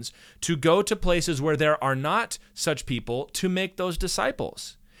Christians to go to places where there are not such people to make those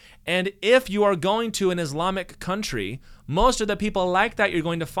disciples. And if you are going to an Islamic country, most of the people like that you're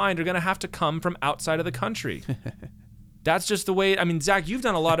going to find are going to have to come from outside of the country. That's just the way. I mean, Zach, you've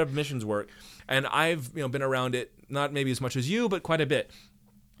done a lot of missions work, and I've been around it, not maybe as much as you, but quite a bit.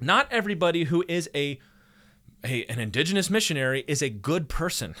 Not everybody who is an indigenous missionary is a good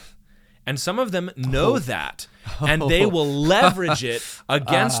person. And some of them know that, and they will leverage it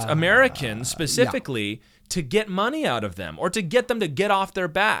against Americans specifically to get money out of them or to get them to get off their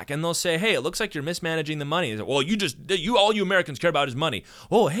back. And they'll say, hey, it looks like you're mismanaging the money. Say, well, all you Americans care about is money.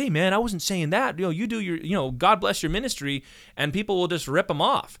 Oh, hey, man, I wasn't saying that. You do your, God bless your ministry, and people will just rip them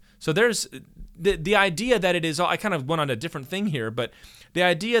off. So there's the idea that it is, I kind of went on a different thing here, but the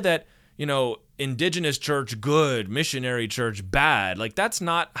idea that, indigenous church good, missionary church bad, like that's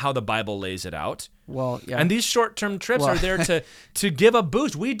not how the Bible lays it out. Well, yeah. And these short-term trips are there to give a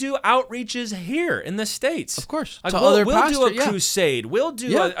boost. We do outreaches here in the States. Of course. Like we'll do a crusade. We'll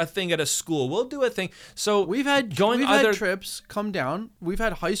do a thing at a school. We'll do a thing. So we've had trips come down. We've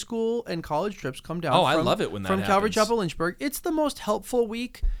had high school and college trips come down. I love it when that happens. From Calvary Chapel Lynchburg. It's the most helpful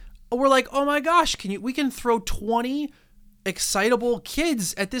week. We're like, oh my gosh, we can throw 20 excitable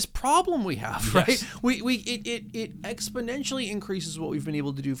kids at this problem we have, right? Yes. It exponentially increases what we've been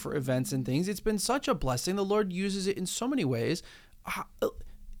able to do for events and things. It's been such a blessing. The Lord uses it in so many ways.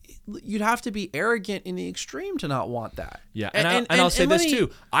 You'd have to be arrogant in the extreme to not want that. Yeah, and I'll say this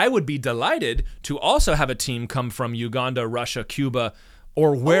too. I would be delighted to also have a team come from Uganda, Russia, Cuba,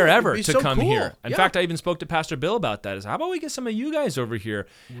 or wherever to come here. In fact, I even spoke to Pastor Bill about that. How about we get some of you guys over here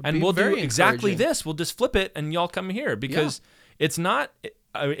and we'll do exactly this. We'll just flip it and y'all come here because it's not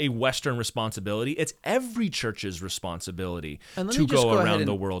a Western responsibility. It's every church's responsibility to go around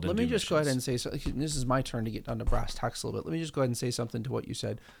the world and do missions. Let me just go ahead and say something. This is my turn to get down to brass tacks a little bit. Let me just go ahead and say something to what you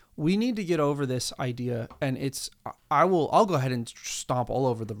said. We need to get over this idea, and I'll go ahead and stomp all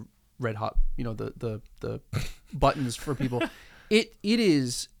over the red hot, the buttons for people. It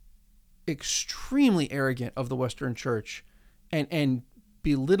is extremely arrogant of the Western church and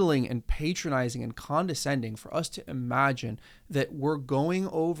belittling and patronizing and condescending for us to imagine that we're going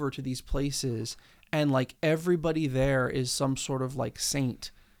over to these places and like everybody there is some sort of like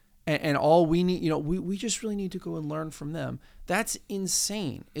saint and all we need, we just really need to go and learn from them. That's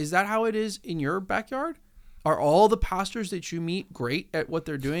insane. Is that how it is in your backyard? Are all the pastors that you meet great at what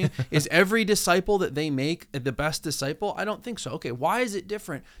they're doing? Is every disciple that they make the best disciple? I don't think so. Okay, why is it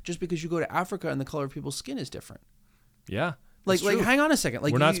different just because you go to Africa and the color of people's skin is different? Yeah. Like hang on a second.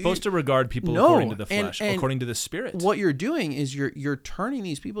 Like we're not supposed to regard people according to the flesh, according to the Spirit. What you're doing is you're turning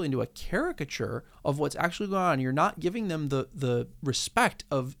these people into a caricature of what's actually going on. You're not giving them the respect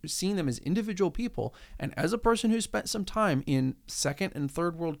of seeing them as individual people. And as a person who spent some time in second and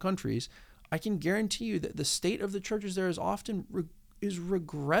third world countries, I can guarantee you that the state of the churches there is often is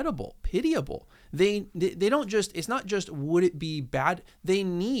regrettable, pitiable. They don't just, it's not just would it be bad, they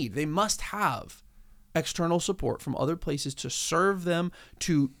must have external support from other places to serve them,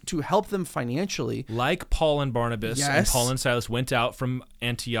 to help them financially. Like Paul and Barnabas and Paul and Silas went out from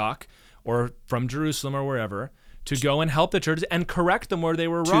Antioch or from Jerusalem or wherever to go and help the churches and correct them where they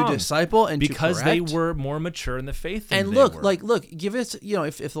were wrong. To disciple and because to correct. They were more mature in the faith than and they were. Look, give us,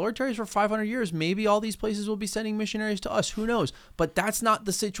 if the Lord tarries for 500 years, maybe all these places will be sending missionaries to us. Who knows? But that's not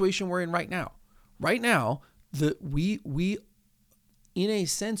the situation we're in right now. Right now, in a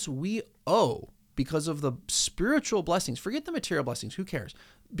sense, we owe, because of the spiritual blessings. Forget the material blessings. Who cares?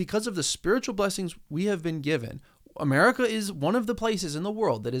 Because of the spiritual blessings we have been given, America is one of the places in the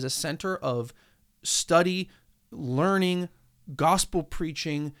world that is a center of study, learning, gospel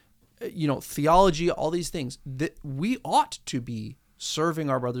preaching, theology, all these things that we ought to be serving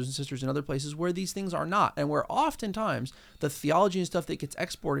our brothers and sisters in other places where these things are not, and where oftentimes the theology and stuff that gets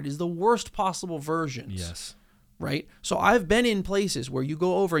exported is the worst possible versions. Yes. Right? So I've been in places where you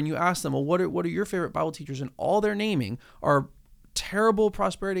go over and you ask them, well, what are your favorite Bible teachers? And all they're naming are terrible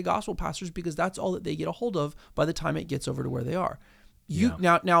prosperity gospel pastors, because that's all that they get a hold of by the time it gets over to where they are.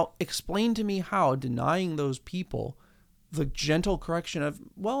 Now explain to me how denying those people the gentle correction of,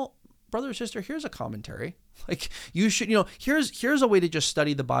 well, brother or sister, here's a commentary. Like, you should, here's a way to just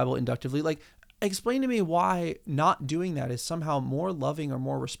study the Bible inductively. Like, explain to me why not doing that is somehow more loving or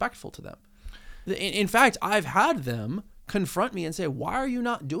more respectful to them. In fact, I've had them confront me and say, why are you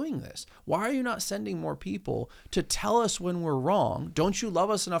not doing this? Why are you not sending more people to tell us when we're wrong? Don't you love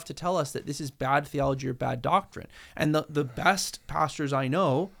us enough to tell us that this is bad theology or bad doctrine? And the best pastors I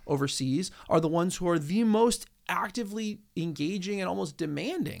know overseas are the ones who are the most actively engaging and almost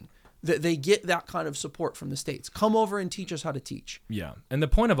demanding that they get that kind of support from the States. Come over and teach us how to teach. Yeah. And the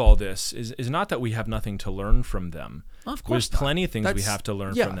point of all this is not that we have nothing to learn from them. Of course There's plenty of things we have to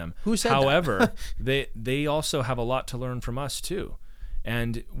learn from them. Who said However, they also have a lot to learn from us too.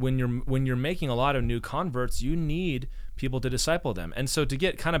 And when you're making a lot of new converts, you need people to disciple them. And so to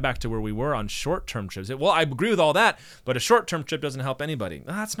get kind of back to where we were on short-term trips, well, I agree with all that, but a short-term trip doesn't help anybody.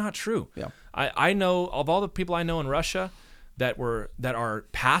 That's not true. Yeah. I know of all the people I know in Russia that are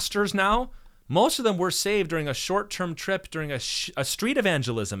pastors now, most of them were saved during a short-term trip during a street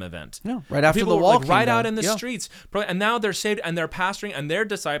evangelism event. Yeah, right after people the wall were came right down. out in the streets, and now they're saved and they're pastoring and they're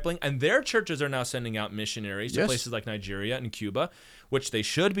discipling, and their churches are now sending out missionaries to places like Nigeria and Cuba, which they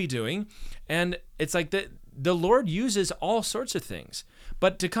should be doing. And it's like the Lord uses all sorts of things.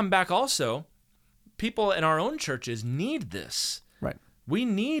 But to come back also, people in our own churches need this. Right. We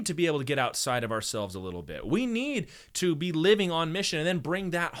need to be able to get outside of ourselves a little bit. We need to be living on mission and then bring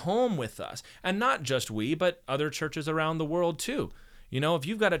that home with us. And not just we, but other churches around the world too. If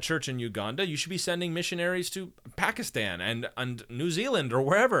you've got a church in Uganda, you should be sending missionaries to Pakistan and New Zealand or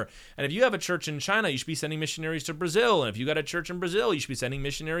wherever. And if you have a church in China, you should be sending missionaries to Brazil. And if you got a church in Brazil, you should be sending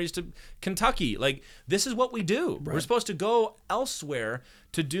missionaries to Kentucky. Like, this is what we do. Right. We're supposed to go elsewhere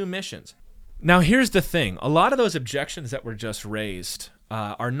to do missions. Now, here's the thing. A lot of those objections that were just raised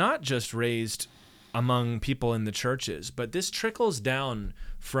are not just raised among people in the churches, but this trickles down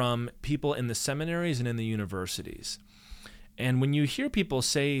from people in the seminaries and in the universities. And when you hear people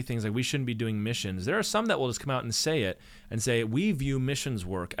say things like we shouldn't be doing missions, there are some that will just come out and say we view missions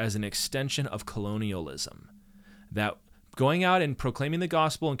work as an extension of colonialism, that going out and proclaiming the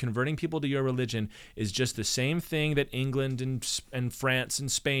gospel and converting people to your religion is just the same thing that England and France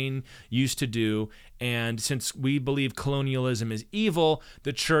and Spain used to do. And since we believe colonialism is evil,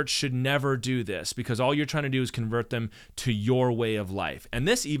 the church should never do this, because all you're trying to do is convert them to your way of life. And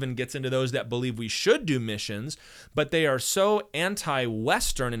this even gets into those that believe we should do missions, but they are so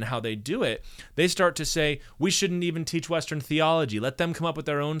anti-Western in how they do it, they start to say, we shouldn't even teach Western theology. Let them come up with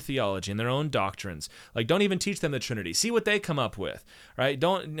their own theology and their own doctrines. Like, don't even teach them the Trinity. See what they come up with, right?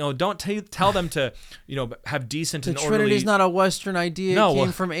 Don't tell them to, have decent and orderly. The Trinity's not a Western idea. No, it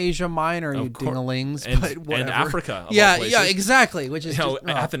came from Asia Minor, you dinglings. And Africa. Yeah, exactly. Which is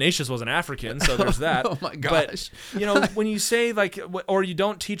Athanasius was an African, so there's that. Oh my gosh! But when you say or you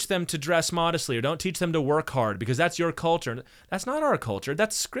don't teach them to dress modestly, or don't teach them to work hard because that's your culture. That's not our culture.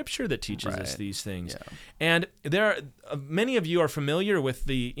 That's Scripture that teaches us these things. Yeah. And many of you are familiar with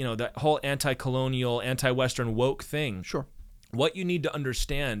the whole anti-colonial, anti-Western woke thing. Sure. What you need to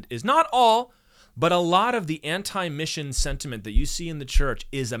understand is not all, but a lot of the anti-mission sentiment that you see in the church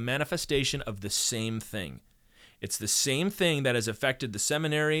is a manifestation of the same thing. It's the same thing that has affected the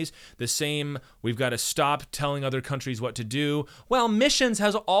seminaries, the same, we've got to stop telling other countries what to do. Well, missions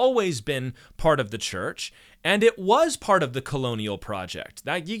has always been part of the church, and it was part of the colonial project.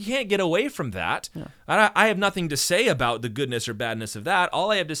 You can't get away from that. Yeah. I have nothing to say about the goodness or badness of that.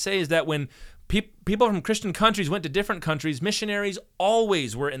 All I have to say is that when people from Christian countries went to different countries, missionaries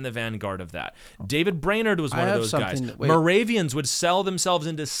always were in the vanguard of that. David Brainerd was one of those guys. Moravians would sell themselves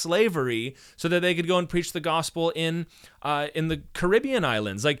into slavery so that they could go and preach the gospel in the Caribbean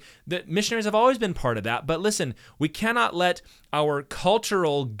islands. Like, the missionaries have always been part of that. But listen, we cannot let our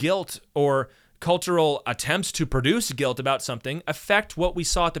cultural guilt or cultural attempts to produce guilt about something affect what we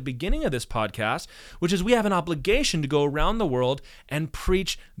saw at the beginning of this podcast, which is we have an obligation to go around the world and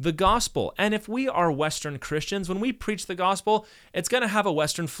preach the gospel. And if we are Western Christians, when we preach the gospel, it's going to have a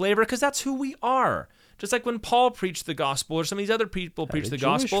Western flavor because that's who we are. Just like when Paul preached the gospel or some of these other people preached the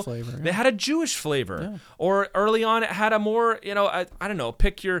gospel, they had a Jewish flavor. Yeah. Or early on, it had a more, I don't know,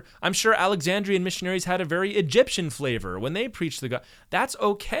 I'm sure Alexandrian missionaries had a very Egyptian flavor when they preached the gospel. That's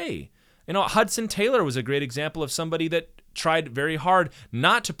okay. Hudson Taylor was a great example of somebody that tried very hard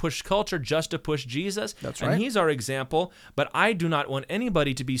not to push culture, just to push Jesus. That's right. And he's our example. But I do not want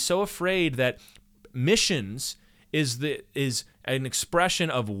anybody to be so afraid that missions is an expression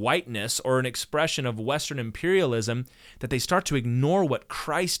of whiteness or an expression of Western imperialism that they start to ignore what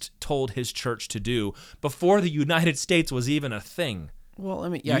Christ told his church to do before the United States was even a thing.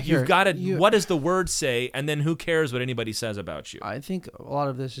 Well, you've got to. What does the word say, and then who cares what anybody says about you? I think a lot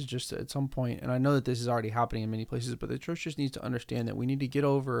of this is just at some point, and I know that this is already happening in many places, but the church just needs to understand that we need to get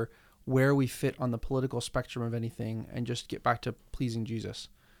over where we fit on the political spectrum of anything and just get back to pleasing Jesus.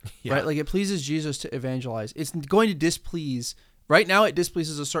 Yeah. Right? Like it pleases Jesus to evangelize. It's going to displease. Right now, it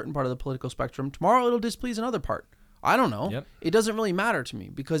displeases a certain part of the political spectrum. Tomorrow, it'll displease another part. I don't know. Yep. It doesn't really matter to me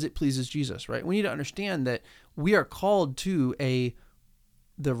because it pleases Jesus, right? We need to understand that we are called to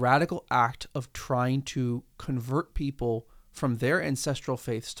the radical act of trying to convert people from their ancestral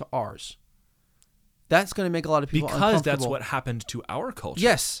faiths to ours. That's going to make a lot of people uncomfortable. Because that's what happened to our culture.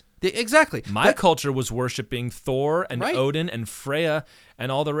 Yes, exactly. My culture was worshiping Thor and Odin and Freya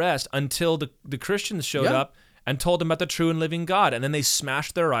and all the rest until the Christians showed up and told them about the true and living God. And then they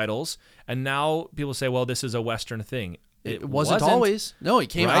smashed their idols. And now people say, well, this is a Western thing. It wasn't always. No, it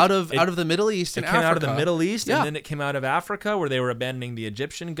came out of the Middle East and Africa. It came out of the Middle East, and then it came out of Africa, where they were abandoning the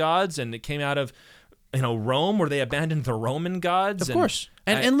Egyptian gods, and it came out of Rome, where they abandoned the Roman gods. Of course.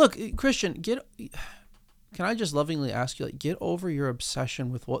 And look, Christian, can I just lovingly ask you, get over your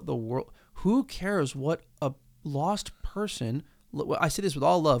obsession with what the world... Who cares what a lost person... I say this with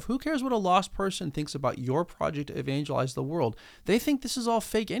all love. Who cares what a lost person thinks about your project to evangelize the world? They think this is all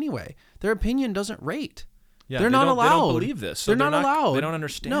fake anyway. Their opinion doesn't rate. Yeah, they're not allowed. They don't believe this. So they're not allowed. They don't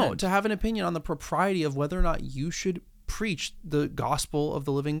understand. No, to have an opinion on the propriety of whether or not you should preach the gospel of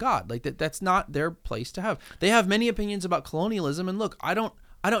the living God. Like that's not their place to have. They have many opinions about colonialism. And look, I don't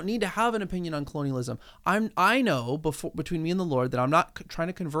need to have an opinion on colonialism. I know between me and the Lord that I'm not trying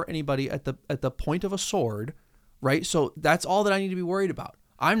to convert anybody at the point of a sword, right? So that's all that I need to be worried about.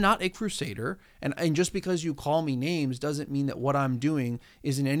 I'm not a crusader, and just because you call me names doesn't mean that what I'm doing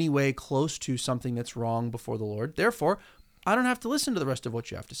is in any way close to something that's wrong before the Lord. Therefore, I don't have to listen to the rest of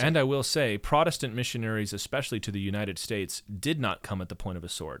what you have to say. And I will say, Protestant missionaries, especially to the United States, did not come at the point of a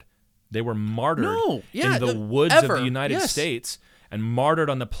sword. They were martyred in the woods of the United States and martyred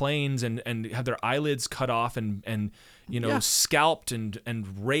on the plains and had their eyelids cut off and scalped and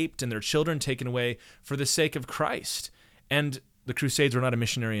raped and their children taken away for the sake of Christ. And the Crusades were not a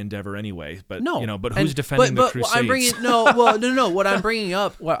missionary endeavor anyway, but who's defending the Crusades? What I'm bringing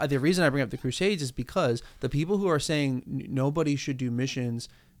up, the reason I bring up the Crusades is because the people who are saying nobody should do missions,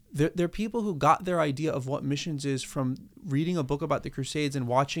 they're people who got their idea of what missions is from reading a book about the Crusades and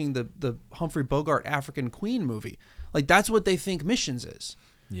watching the Humphrey Bogart African Queen movie. Like that's what they think missions is.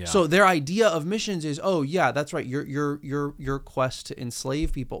 Yeah. So their idea of missions is, oh yeah, that's right, your quest to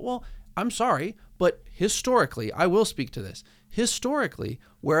enslave people. Well, I'm sorry, but historically, I will speak to this. Historically,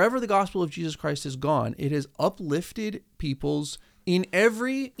 wherever the gospel of Jesus Christ has gone, it has uplifted peoples in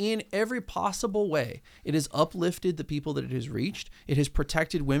every possible way. It has uplifted the people that it has reached. It has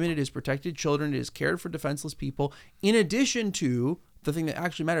protected women. It has protected children. It has cared for defenseless people, in addition to the thing that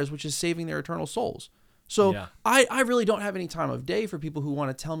actually matters, which is saving their eternal souls. So I really don't have any time of day for people who want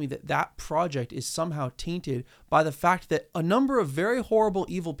to tell me that project is somehow tainted by the fact that a number of very horrible,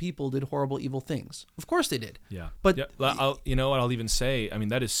 evil people did horrible, evil things. Of course they did. Yeah. But you know what I'll even say? I mean,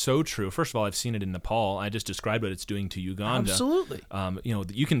 that is so true. First of all, I've seen it in Nepal. I just described what it's doing to Uganda. Absolutely.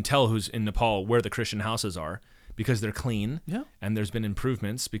 You can tell who's in Nepal where the Christian houses are, because they're clean, and there's been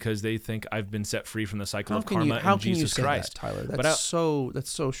improvements because they think I've been set free from the cycle of karma in Jesus Christ. How can you say that, Tyler? That's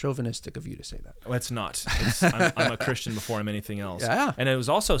so chauvinistic of you to say that. Well, it's not. I'm a Christian before I'm anything else. Yeah. And it was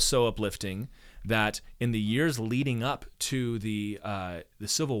also so uplifting that in the years leading up to the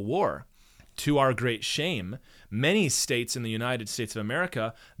Civil War, to our great shame, many states in the United States of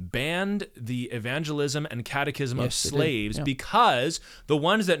America banned the evangelism and catechism of slaves because the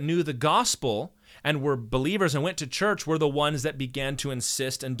ones that knew the gospel and were believers and went to church were the ones that began to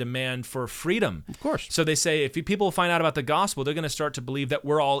insist and demand for freedom. Of course. So they say if people find out about the gospel, they're going to start to believe that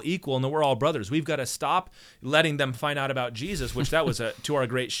we're all equal and that we're all brothers. We've got to stop letting them find out about Jesus, which that was to our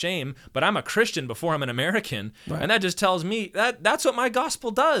great shame. But I'm a Christian before I'm an American, Right. and that just tells me that that's what my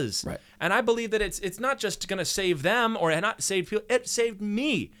gospel does. Right. And I believe that it's not just going to save them or not save people. It saved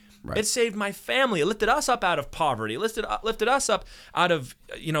me. Right. It saved my family. It lifted us up out of poverty. It lifted us up out of,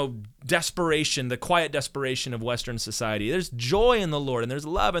 desperation, the quiet desperation of Western society. There's joy in the Lord, and there's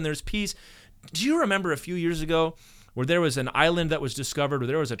love, and there's peace. Do you remember a few years ago where there was an island that was discovered, where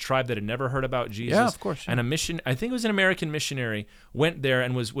there was a tribe that had never heard about Jesus? Yeah, of course. Yeah. And I think it was an American missionary, went there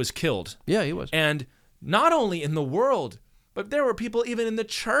and was killed. Yeah, he was. And not only in the world, but there were people even in the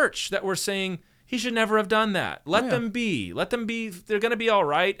church that were saying, he should never have done that. Let them be. Let them be. They're going to be all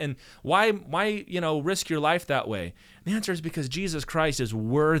right. And why, risk your life that way? The answer is because Jesus Christ is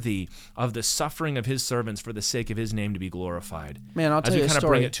worthy of the suffering of his servants for the sake of his name to be glorified. Man, I'll tell you a story. As we kind of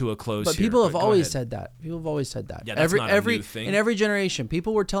bring it to a close but here. people have Go always ahead. said that. People have always said that. Yeah, that's not a new thing. In every generation,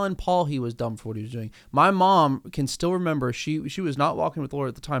 people were telling Paul he was dumb for what he was doing. My mom can still remember, she was not walking with the Lord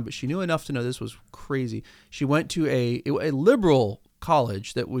at the time, but she knew enough to know this was crazy. She went to a liberal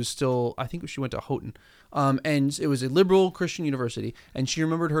college that was still, I think she went to Houghton. And it was a liberal Christian university. And she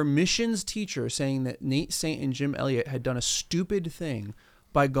remembered her missions teacher saying that Nate Saint and Jim Elliott had done a stupid thing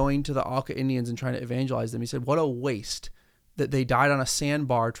by going to the Auca Indians and trying to evangelize them. He said, what a waste that they died on a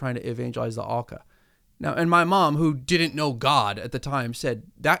sandbar trying to evangelize the Auca. Now, and my mom, who didn't know God at the time, said,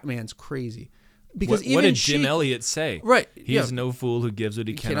 that man's crazy. Because what did Jim Elliott say? Right. He is no fool who gives what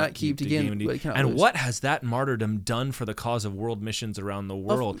he cannot keep to gain what he cannot And lose. what has that martyrdom done for the cause of world missions around the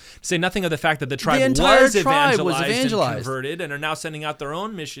world? To say nothing of the fact that the tribe entire was tribe evangelized and converted and are now sending out their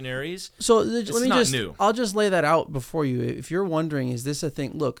own missionaries. So let me not just, new. I'll just lay that out before you. If you're wondering, is this a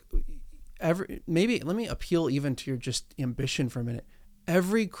thing? Look, maybe let me appeal even to your just ambition for a minute.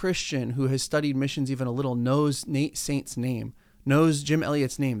 Every Christian who has studied missions even a little knows Nate Saint's name, knows Jim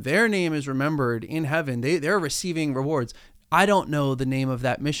Elliott's name. Their name is remembered in heaven. They're receiving rewards. I don't know the name of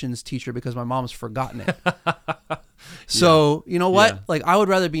that missions teacher because my mom's forgotten it. So, you know what? Yeah. Like, I would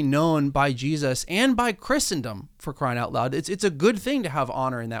rather be known by Jesus and by Christendom, for crying out loud. It's a good thing to have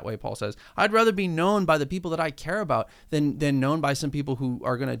honor in that way, Paul says. I'd rather be known by the people that I care about than known by some people who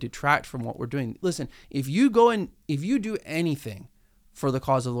are going to detract from what we're doing. Listen, if you do anything for the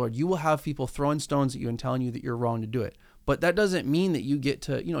cause of the Lord, you will have people throwing stones at you and telling you that you're wrong to do it. But that doesn't mean that you get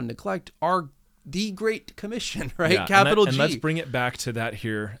to, neglect the Great Commission, right? Yeah, Capital and G. let's bring it back to that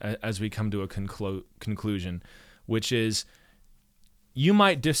here as we come to a conclusion, which is you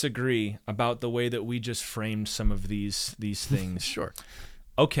might disagree about the way that we just framed some of these things. Sure.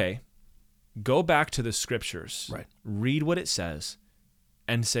 Okay, go back to the scriptures. Right. Read what it says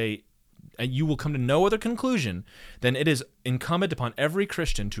and say, and you will come to no other conclusion than it is incumbent upon every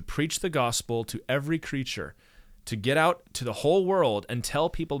Christian to preach the gospel to every creature, to get out to the whole world and tell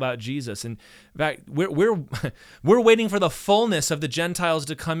people about Jesus. And in fact, we're waiting for the fullness of the Gentiles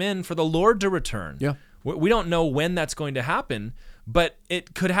to come in for the Lord to return. Yeah. We don't know when that's going to happen, but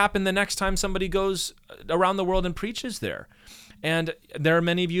it could happen the next time somebody goes around the world and preaches there. And there are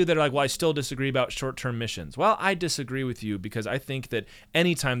many of you that are like, well, I still disagree about short-term missions. Well, I disagree with you because I think that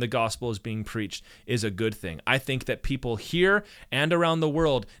anytime the gospel is being preached is a good thing. I think that people here and around the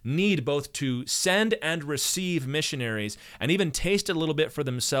world need both to send and receive missionaries and even taste it a little bit for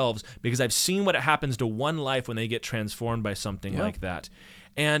themselves, because I've seen what happens to one life when they get transformed by something like that.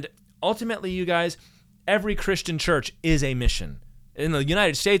 And ultimately, you guys, every Christian church is a mission. In the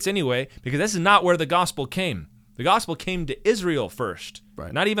United States anyway, because this is not where the gospel came. The gospel came to Israel first,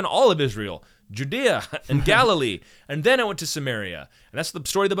 right. Not even all of Israel, Judea and Galilee, and then it went to Samaria. And that's the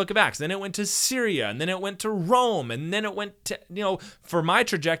story of the book of Acts. Then it went to Syria, and then it went to Rome, and then it went to, for my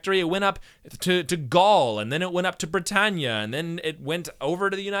trajectory, it went up to Gaul, and then it went up to Britannia, and then it went over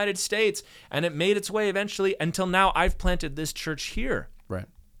to the United States, and it made its way eventually until now I've planted this church here. Right.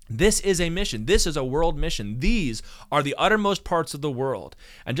 This is a mission. This is a world mission. These are the uttermost parts of the world.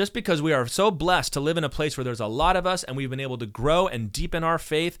 And just because we are so blessed to live in a place where there's a lot of us and we've been able to grow and deepen our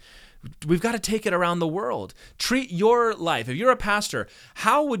faith, we've got to take it around the world. Treat your life. If you're a pastor,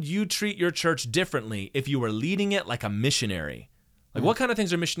 how would you treat your church differently if you were leading it like a missionary? Like, what kind of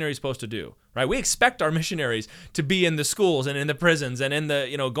things are missionaries supposed to do, right? We expect our missionaries to be in the schools and in the prisons and in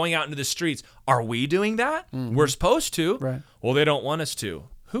the, going out into the streets. Are we doing that? Mm-hmm. We're supposed to. Right. Well, they don't want us to.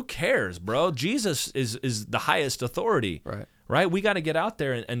 Who cares, bro? Jesus is the highest authority. Right. right? We got to get out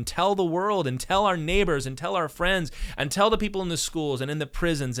there and tell the world and tell our neighbors and tell our friends and tell the people in the schools and in the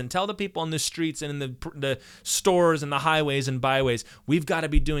prisons and tell the people on the streets and in the stores and the highways and byways. We've got to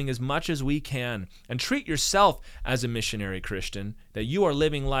be doing as much as we can, and treat yourself as a missionary Christian, that you are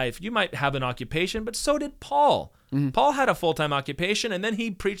living life. You might have an occupation, but so did Paul. Paul had a full-time occupation, and then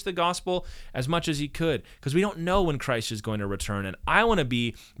he preached the gospel as much as he could, because we don't know when Christ is going to return. And I want to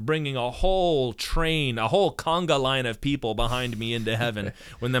be bringing a whole train, a whole conga line of people behind me into heaven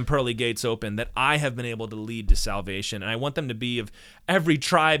when them pearly gates open, that I have been able to lead to salvation. And I want them to be of every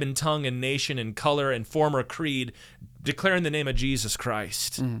tribe and tongue and nation and color and form or creed, declaring the name of Jesus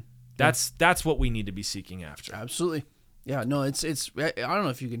Christ. That's what we need to be seeking after. Absolutely. Yeah, no, it's I don't know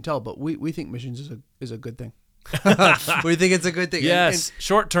if you can tell, but we think missions is a good thing. We think it's a good thing. Yes,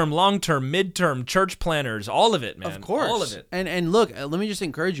 short-term, long-term, mid-term, church planners, all of it, man. Of course. All of it. And look, let me just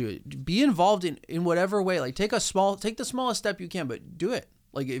encourage you. Be involved in whatever way. Like, take the smallest step you can, but do it.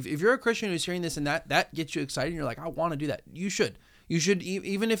 Like, if you're a Christian who's hearing this and that gets you excited and you're like, I want to do that, you should. You should,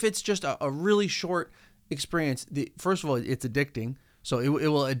 even if it's just a really short experience. First of all, it's addicting. So it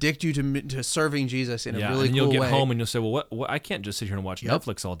will addict you to serving Jesus in a really cool way. And you'll get home and you'll say, well, what? I can't just sit here and watch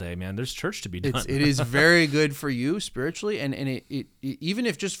Netflix all day, man. There's church to be done. It is very good for you spiritually, and it even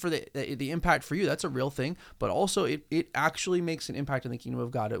if just for the impact for you, that's a real thing. But also, it actually makes an impact in the kingdom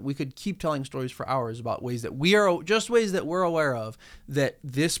of God. We could keep telling stories for hours about ways that we're aware of, that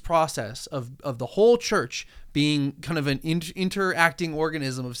this process of the whole church being kind of an interacting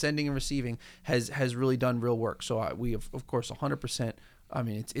organism of sending and receiving has really done real work. So we of course 100%. I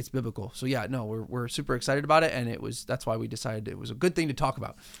mean, it's biblical. So yeah, no, we're super excited about it, and that's why we decided it was a good thing to talk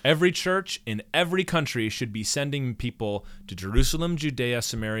about. Every church in every country should be sending people to Jerusalem, Judea,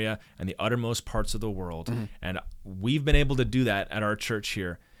 Samaria, and the uttermost parts of the world. And we've been able to do that at our church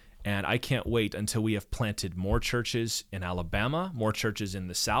here. And I can't wait until we have planted more churches in Alabama, more churches in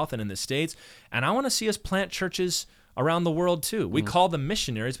the South and in the States. And I want to see us plant churches around the world too. We call them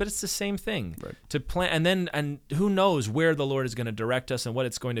missionaries, but it's the same thing. Right. To plant, and who knows where the Lord is going to direct us and what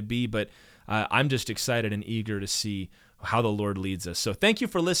it's going to be. But I'm just excited and eager to see how the Lord leads us. So thank you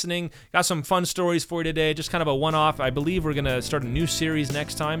for listening. Got some fun stories for you today, just kind of a one-off. I believe we're going to start a new series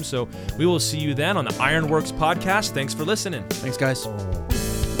next time. So we will see you then on the IronWorks podcast. Thanks for listening. Thanks, guys.